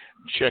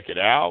 Check it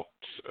out.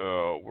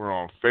 We're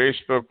on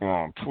Facebook, we're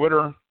on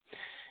Twitter,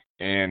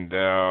 and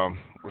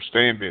we're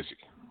staying busy.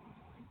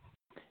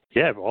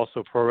 Yeah,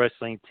 also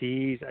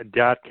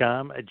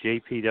ProWrestlingTees.com.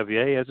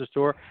 JPWA has a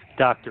store.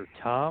 Dr.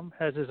 Tom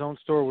has his own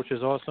store, which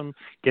is awesome.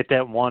 Get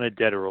that Wanted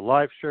Dead or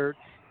Alive shirt.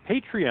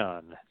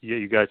 Patreon.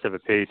 You guys have a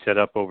page set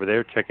up over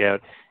there. Check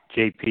out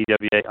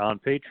JPWA on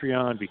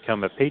Patreon.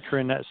 Become a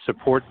patron.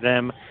 Support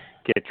them.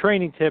 Get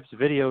training tips,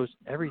 videos,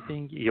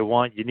 everything you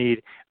want, you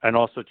need. And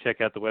also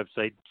check out the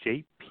website,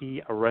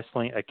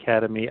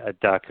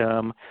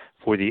 jpwrestlingacademy.com,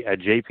 for the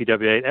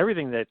JPWA.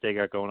 Everything that they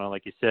got going on,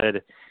 like you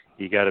said.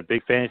 You got a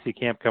big fantasy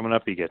camp coming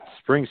up. You got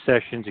spring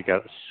sessions. You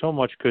got so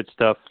much good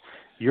stuff.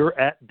 You're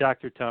at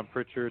Dr. Tom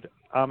Pritchard.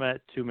 I'm at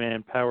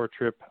 2Man Power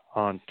Trip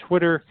on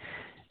Twitter.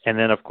 And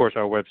then, of course,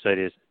 our website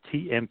is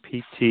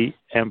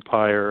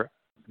tmptempire.com.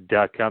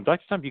 Dr.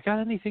 Tom, you got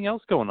anything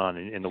else going on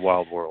in the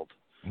wild world?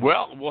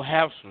 Well, we'll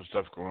have some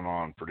stuff going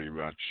on pretty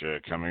much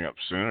coming up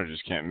soon. I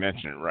just can't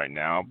mention it right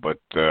now, but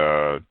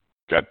got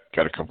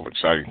a couple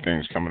exciting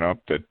things coming up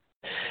that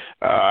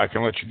I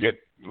can let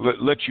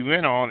you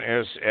in on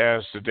as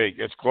the date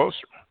gets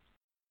closer.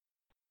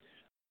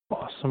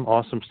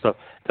 Awesome stuff.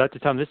 Dr.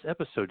 Tom, this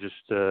episode just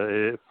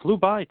it flew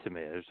by to me.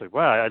 It was like,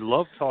 wow, I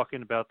love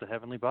talking about the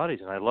Heavenly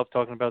Bodies, and I love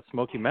talking about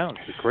Smoky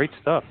Mountains. It's great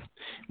stuff.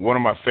 One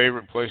of my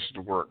favorite places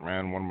to work,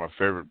 man. One of my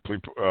favorite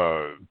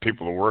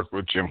people to work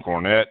with, Jim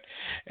Cornette.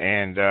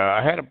 And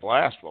I had a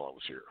blast while I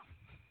was here.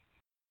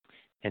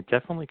 And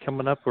definitely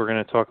coming up, we're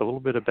going to talk a little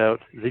bit about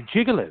the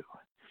Gigolo,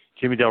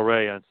 Jimmy Del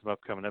Rey, on some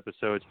upcoming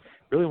episodes.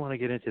 Really want to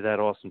get into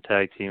that awesome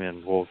tag team,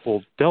 and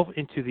we'll delve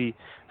into the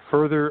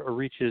further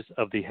reaches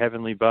of the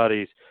Heavenly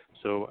Bodies.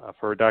 So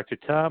for Dr.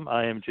 Tom,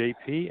 I am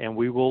JP, and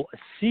we will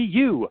see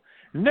you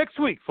next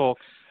week,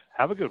 folks.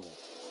 Have a good one.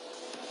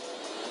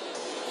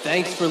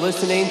 Thanks for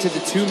listening to the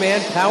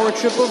 2-Man Power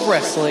Trip of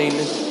Wrestling.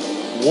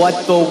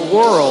 What the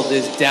world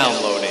is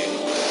downloading.